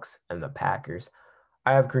Bucks and the Packers.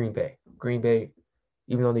 I have Green Bay. Green Bay,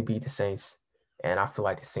 even though they beat the Saints, and I feel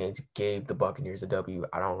like the Saints gave the Buccaneers a W.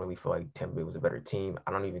 I don't really feel like Tampa Bay was a better team.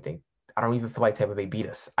 I don't even feel like Tampa Bay beat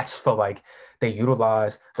us. I just felt like they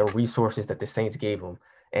utilized the resources that the Saints gave them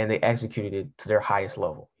and they executed it to their highest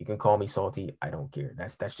level. You can call me salty. I don't care.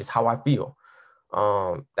 That's just how I feel.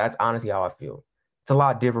 That's honestly how I feel. It's a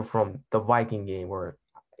lot different from the Viking game where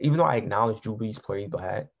even though I acknowledge Drew Brees played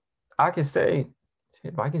bad, I can say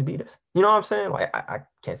Vikings beat us. You know what I'm saying? Like I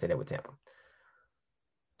can't say that with Tampa.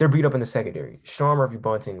 They're beat up in the secondary. Sean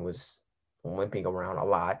Murphy-Bunting was limping around a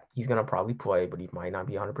lot. He's gonna probably play, but he might not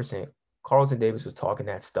be 100%. Carlton Davis was talking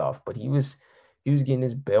that stuff, but he was getting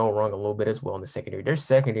his bell rung a little bit as well in the secondary. Their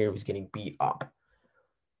secondary was getting beat up.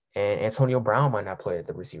 And Antonio Brown might not play at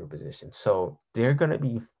the receiver position. So they're gonna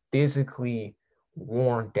be physically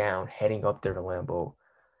worn down heading up there to Lambeau.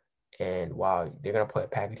 And while they're going to play a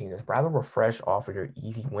Packer team that's rather refreshed off of their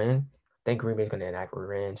easy win, I think Green Bay's going to enact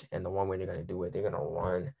revenge. And the one way they're going to do it, they're going to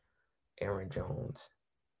run Aaron Jones,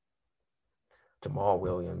 Jamal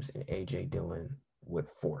Williams, and A.J. Dillon with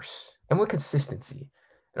force and with consistency.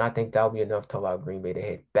 And I think that'll be enough to allow Green Bay to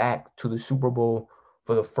head back to the Super Bowl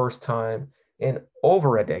for the first time in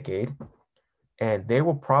over a decade. And they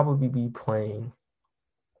will probably be playing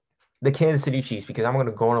the Kansas City Chiefs because I'm going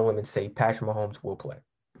to go on a limb and say Patrick Mahomes will play.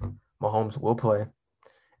 Mahomes will play.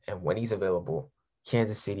 And when he's available,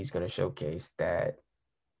 Kansas City's going to showcase that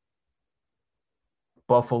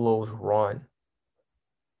Buffalo's run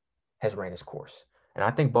has ran its course. And I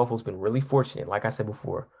think Buffalo's been really fortunate, like I said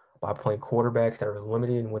before, by playing quarterbacks that are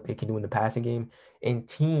limited in what they can do in the passing game and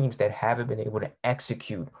teams that haven't been able to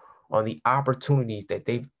execute on the opportunities that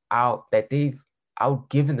they've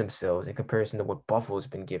outgiven themselves in comparison to what Buffalo's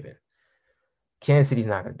been given. Kansas City's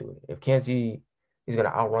not going to do it. If Kansas City is going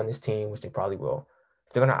to outrun this team, which they probably will,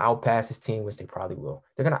 if they're going to outpass this team, which they probably will,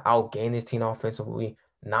 they're going to outgain this team offensively,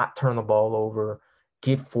 not turn the ball over,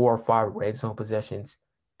 get 4 or 5 red zone possessions,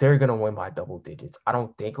 they're going to win by double digits. I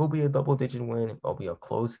don't think it'll be a double-digit win. It'll be a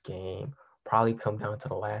close game, probably come down to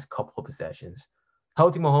the last couple of possessions.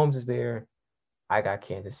 Healthy Mahomes is there. I got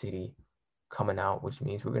Kansas City coming out, which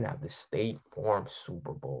means we're going to have the State Farm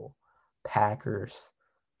Super Bowl. Packers,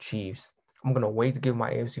 Chiefs. I'm going to wait to give my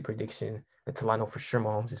AFC prediction until I know for sure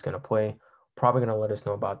Mahomes is going to play. Probably going to let us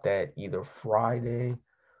know about that either Friday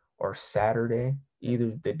or Saturday,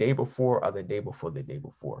 either the day before or the day before the day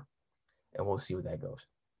before. And we'll see where that goes.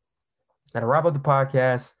 Now, to wrap up the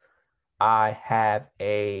podcast, I have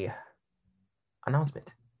an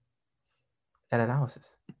announcement, an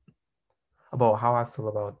analysis about how I feel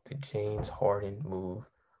about the James Harden move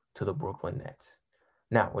to the Brooklyn Nets.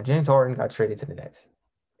 Now, when James Harden got traded to the Nets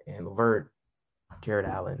and LeVert, Jared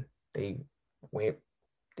Allen, they went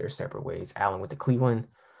their separate ways. Allen went to Cleveland.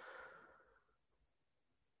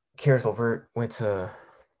 Karis LeVert went to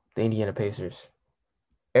the Indiana Pacers.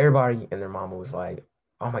 Everybody and their mama was like,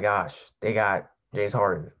 oh my gosh, they got James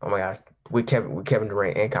Harden. Oh my gosh, with Kevin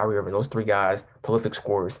Durant and Kyrie Irving, those 3 guys, prolific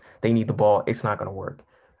scorers, they need the ball. It's not going to work.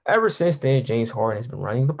 Ever since then, James Harden has been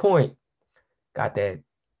running the point. Got that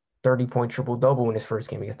 30-point triple-double in his first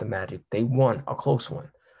game against the Magic. They won a close one.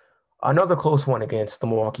 Another close one against the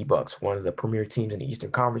Milwaukee Bucks, one of the premier teams in the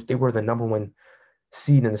Eastern Conference. They were the number 1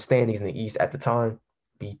 seed in the standings in the East at the time.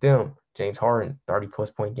 Beat them. James Harden,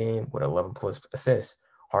 30-plus point game with 11-plus assists.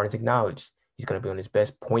 Harden's acknowledged he's going to be on his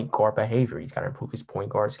best point guard behavior. He's got to improve his point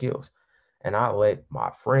guard skills. And I let my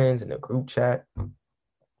friends in the group chat,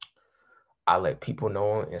 I let people know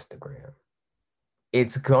on Instagram,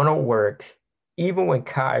 it's going to work even when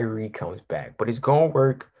Kyrie comes back. But it's going to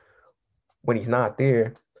work when he's not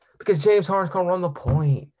there because James Harden's going to run the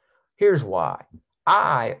point. Here's why.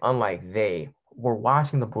 unlike they, were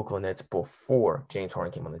watching the Brooklyn Nets before James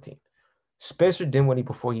Harden came on the team. Spencer Dinwiddie,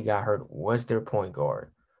 before he got hurt, was their point guard.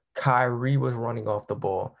 Kyrie was running off the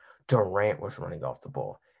ball. Durant was running off the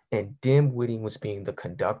ball. And Dinwiddie was being the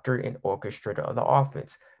conductor and orchestrator of the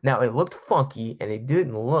offense. Now, it looked funky and it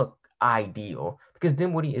didn't look ideal because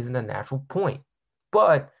Dinwiddie isn't a natural point.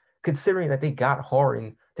 But considering that they got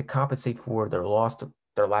Harden to compensate for their loss to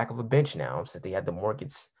their lack of a bench now, since they had to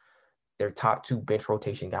mortgage their top two bench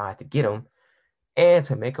rotation guys to get him, and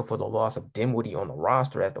to make up for the loss of Dinwiddie on the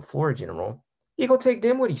roster as the floor general, he gonna take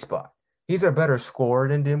Dinwiddie's spot. He's a better scorer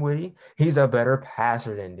than Dinwiddie. He's a better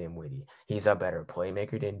passer than Dinwiddie. He's a better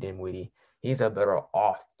playmaker than Dinwiddie. He's a better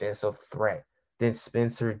offensive threat than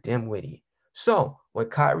Spencer Dinwiddie. So when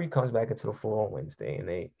Kyrie comes back into the floor on Wednesday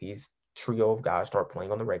and these trio of guys start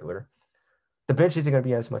playing on the regular, the bench isn't going to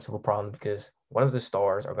be as much of a problem because one of the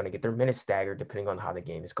stars are going to get their minutes staggered depending on how the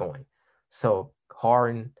game is going. So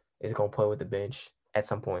Harden is going to play with the bench at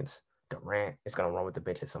some points. Durant is going to run with the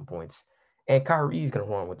bench at some points. And Kyrie is going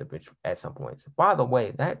to run with the bench at some points. By the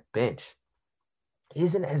way, that bench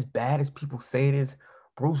isn't as bad as people say it is.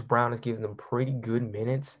 Bruce Brown is giving them pretty good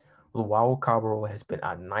minutes. Luau Cabarro has been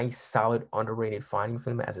a nice, solid, underrated finding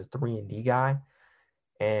for them as a 3-and-D guy.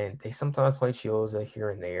 And they sometimes play Chioza here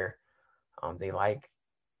and there. They like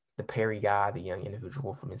the Perry guy, the young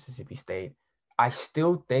individual from Mississippi State. I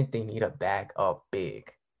still think they need a backup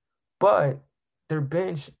big. But their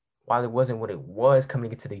bench, while it wasn't what it was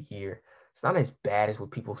coming into the year, it's not as bad as what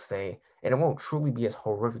people say. And it won't truly be as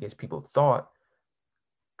horrific as people thought.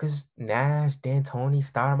 Because Nash, D'Antoni,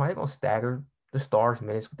 Stoudemire, they're going to stagger the Stars'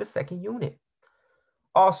 minutes with the second unit.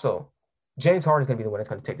 Also, James Harden is going to be the one that's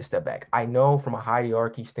going to take the step back. I know from a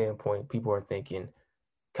hierarchy standpoint, people are thinking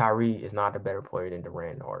Kyrie is not a better player than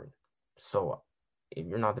Durant and Harden. So if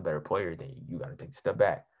you're not the better player, then you got to take a step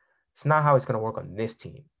back. It's not how it's going to work on this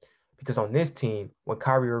team. Because on this team, when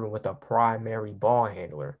Kyrie Irving was the primary ball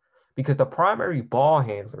handler, because the primary ball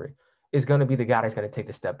handler is going to be the guy that's going to take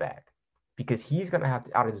the step back. Because he's going to have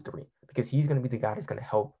to, out of the three, because he's going to be the guy that's going to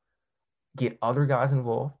help get other guys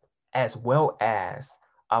involved, as well as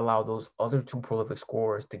allow those other two prolific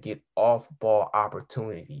scorers to get off-ball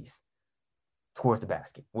opportunities towards the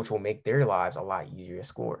basket, which will make their lives a lot easier as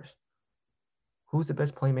scorers. Who's the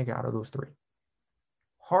best playmaker out of those three?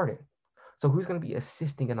 Harden. So who's going to be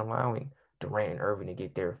assisting and allowing Durant and Irving to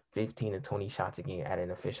get their 15 to 20 shots a game at an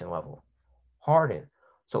efficient level? Harden.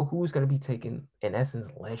 So who's going to be taking, in essence,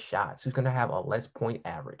 less shots? Who's going to have a less point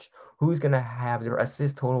average? Who's going to have their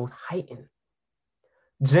assist totals heightened?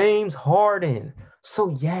 James Harden. So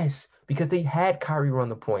yes, because they had Kyrie run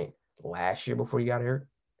the point last year before he got hurt.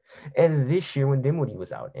 And this year when Dinwiddie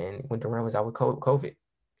was out and when Durant was out with COVID,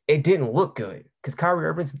 it didn't look good because Kyrie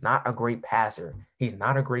Irving's not a great passer. He's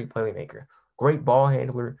not a great playmaker. Great ball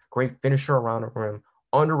handler, great finisher around the rim,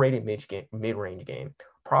 underrated mid-range game.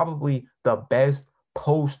 Probably the best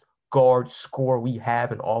post guard scorer we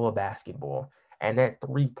have in all of basketball. And that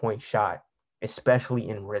three-point shot, especially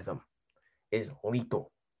in rhythm, is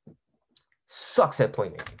lethal. Sucks at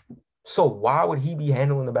playmaking. So why would he be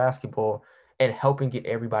handling the basketball and helping get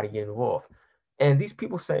everybody get involved? And these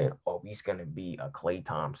people saying, oh, he's going to be a Klay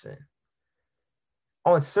Thompson.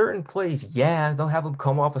 On certain plays, yeah, they'll have him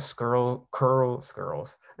come off of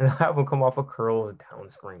curls. They'll have him come off of curls, down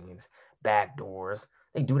screens, back doors.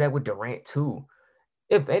 They do that with Durant too.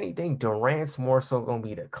 If anything, Durant's more so going to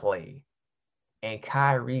be the Klay and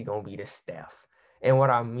Kyrie going to be the Steph. And what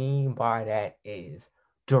I mean by that is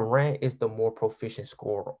Durant is the more proficient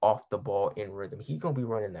scorer off the ball in rhythm. He's going to be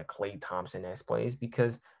running that Klay Thompson-esque plays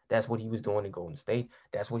because that's what he was doing in Golden State.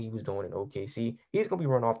 That's what he was doing in OKC. He's going to be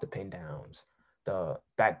running off the pin downs, the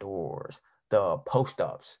back doors, the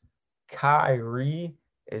post-ups. Kyrie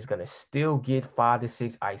is going to still get 5 to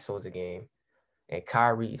 6 ISOs a game, and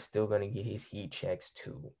Kyrie is still going to get his heat checks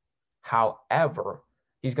too. However,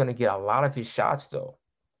 he's going to get a lot of his shots, though,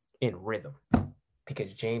 in rhythm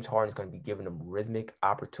because James Harden is going to be giving them rhythmic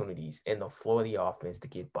opportunities in the floor of the offense to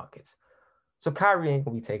get buckets. So Kyrie ain't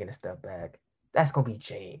going to be taking a step back. That's going to be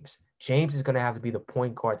James. James is going to have to be the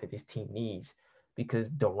point guard that this team needs because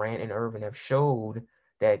Durant and Irving have showed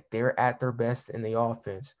that they're at their best in the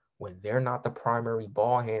offense when they're not the primary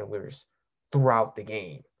ball handlers throughout the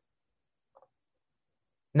game.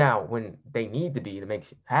 Now, when they need to be to make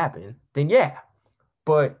it happen, then yeah,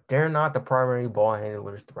 but they're not the primary ball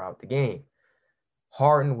handlers throughout the game.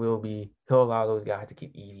 Harden will be. He'll allow those guys to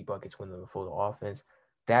get easy buckets when they're full of offense.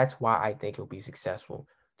 That's why I think he'll be successful.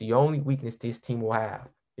 The only weakness this team will have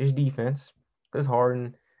is defense because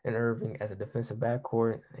Harden and Irving as a defensive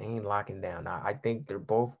backcourt, they ain't locking down. Now, I think they're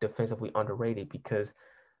both defensively underrated because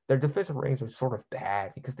their defensive ratings are sort of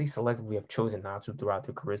bad because they selectively have chosen not to throughout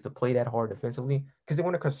their careers to play that hard defensively because they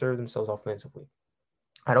want to conserve themselves offensively.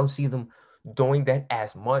 I don't see them doing that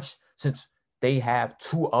as much since they have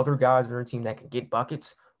two other guys on their team that can get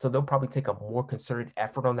buckets. So they'll probably take a more concerted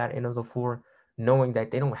effort on that end of the floor, knowing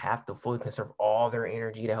that they don't have to fully conserve all their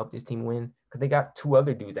energy to help this team win because they got two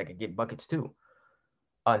other dudes that can get buckets too.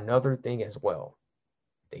 Another thing as well,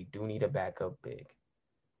 they do need a backup big.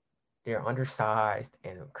 They're undersized,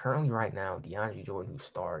 and currently right now, DeAndre Jordan, who's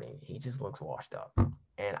starting, he just looks washed up.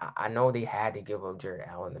 And I know they had to give up Jared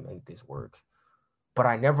Allen to make this work, but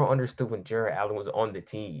I never understood when Jared Allen was on the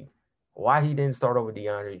team why he didn't start over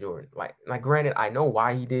DeAndre Jordan. Like granted, I know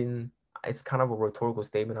why he didn't. It's kind of a rhetorical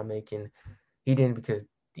statement I'm making. He didn't because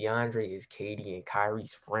DeAndre is KD and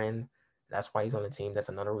Kyrie's friend. That's why he's on the team. That's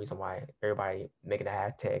another reason why everybody making a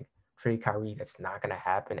hashtag trade Kyrie. That's not going to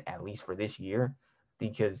happen, at least for this year,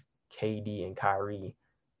 because KD and Kyrie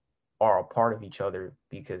are a part of each other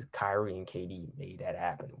because Kyrie and KD made that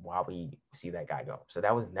happen while we see that guy go. So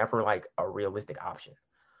that was never like a realistic option,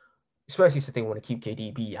 especially since they want to keep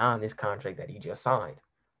KD beyond this contract that he just signed.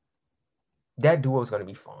 That duo is going to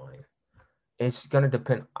be fine. It's going to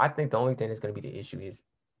depend. I think the only thing that's going to be the issue is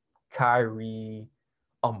Kyrie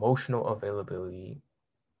emotional availability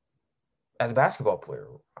as a basketball player,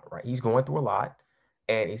 right? He's going through a lot.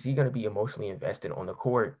 And is he going to be emotionally invested on the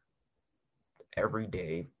court every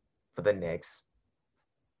day for the next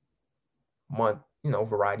month,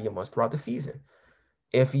 variety of months throughout the season?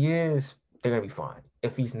 If he is, they're going to be fine.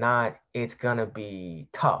 If he's not, it's going to be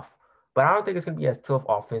tough. But I don't think it's going to be as tough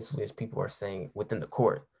offensively as people are saying within the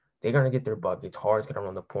court. They're going to get their buckets. Harden's going to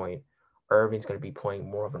run the point. Irving's going to be playing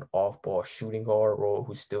more of an off-ball shooting guard role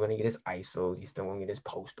who's still going to get his ISOs. He's still going to get his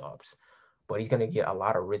post-ups. But he's going to get a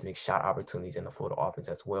lot of rhythmic shot opportunities in the floor of offense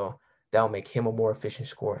as well. That'll make him a more efficient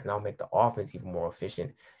scorer, and that'll make the offense even more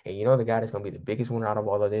efficient. And the guy that's going to be the biggest winner out of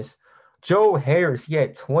all of this? Joe Harris. He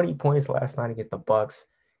had 20 points last night against the Bucks.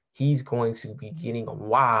 He's going to be getting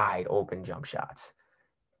wide open jump shots,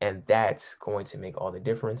 and that's going to make all the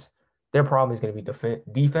difference. Their problem is going to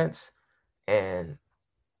be defense and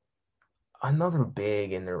another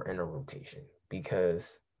big in their rotation,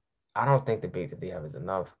 because I don't think the big that they have is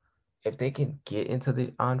enough. If they can get into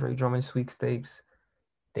the Andre Drummond sweepstakes,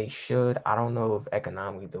 they should. I don't know if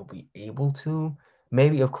economically they'll be able to.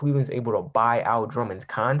 Maybe if Cleveland's able to buy out Drummond's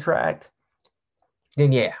contract,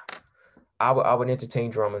 then yeah, I would entertain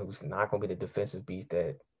Drummond, who's not going to be the defensive beast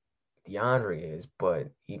that DeAndre is, but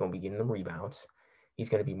he's going to be getting the rebounds. He's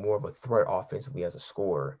going to be more of a threat offensively as a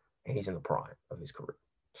scorer, and he's in the prime of his career.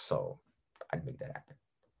 So I'd make that happen.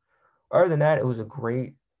 Other than that, it was a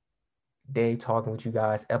great day talking with you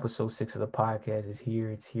guys. Episode 6 of the podcast is here.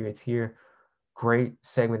 It's here. It's here. Great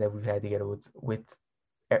segment that we've had together with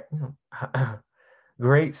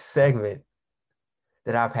great segment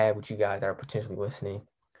that I've had with you guys that are potentially listening.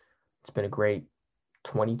 It's been a great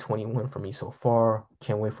 2021 for me so far.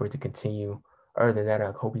 Can't wait for it to continue. Other than that,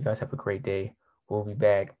 I hope you guys have a great day. We'll be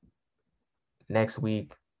back next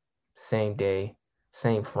week, same day,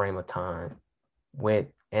 same frame of time, with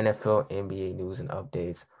NFL, NBA news and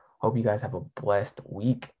updates. Hope you guys have a blessed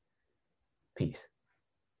week. Peace.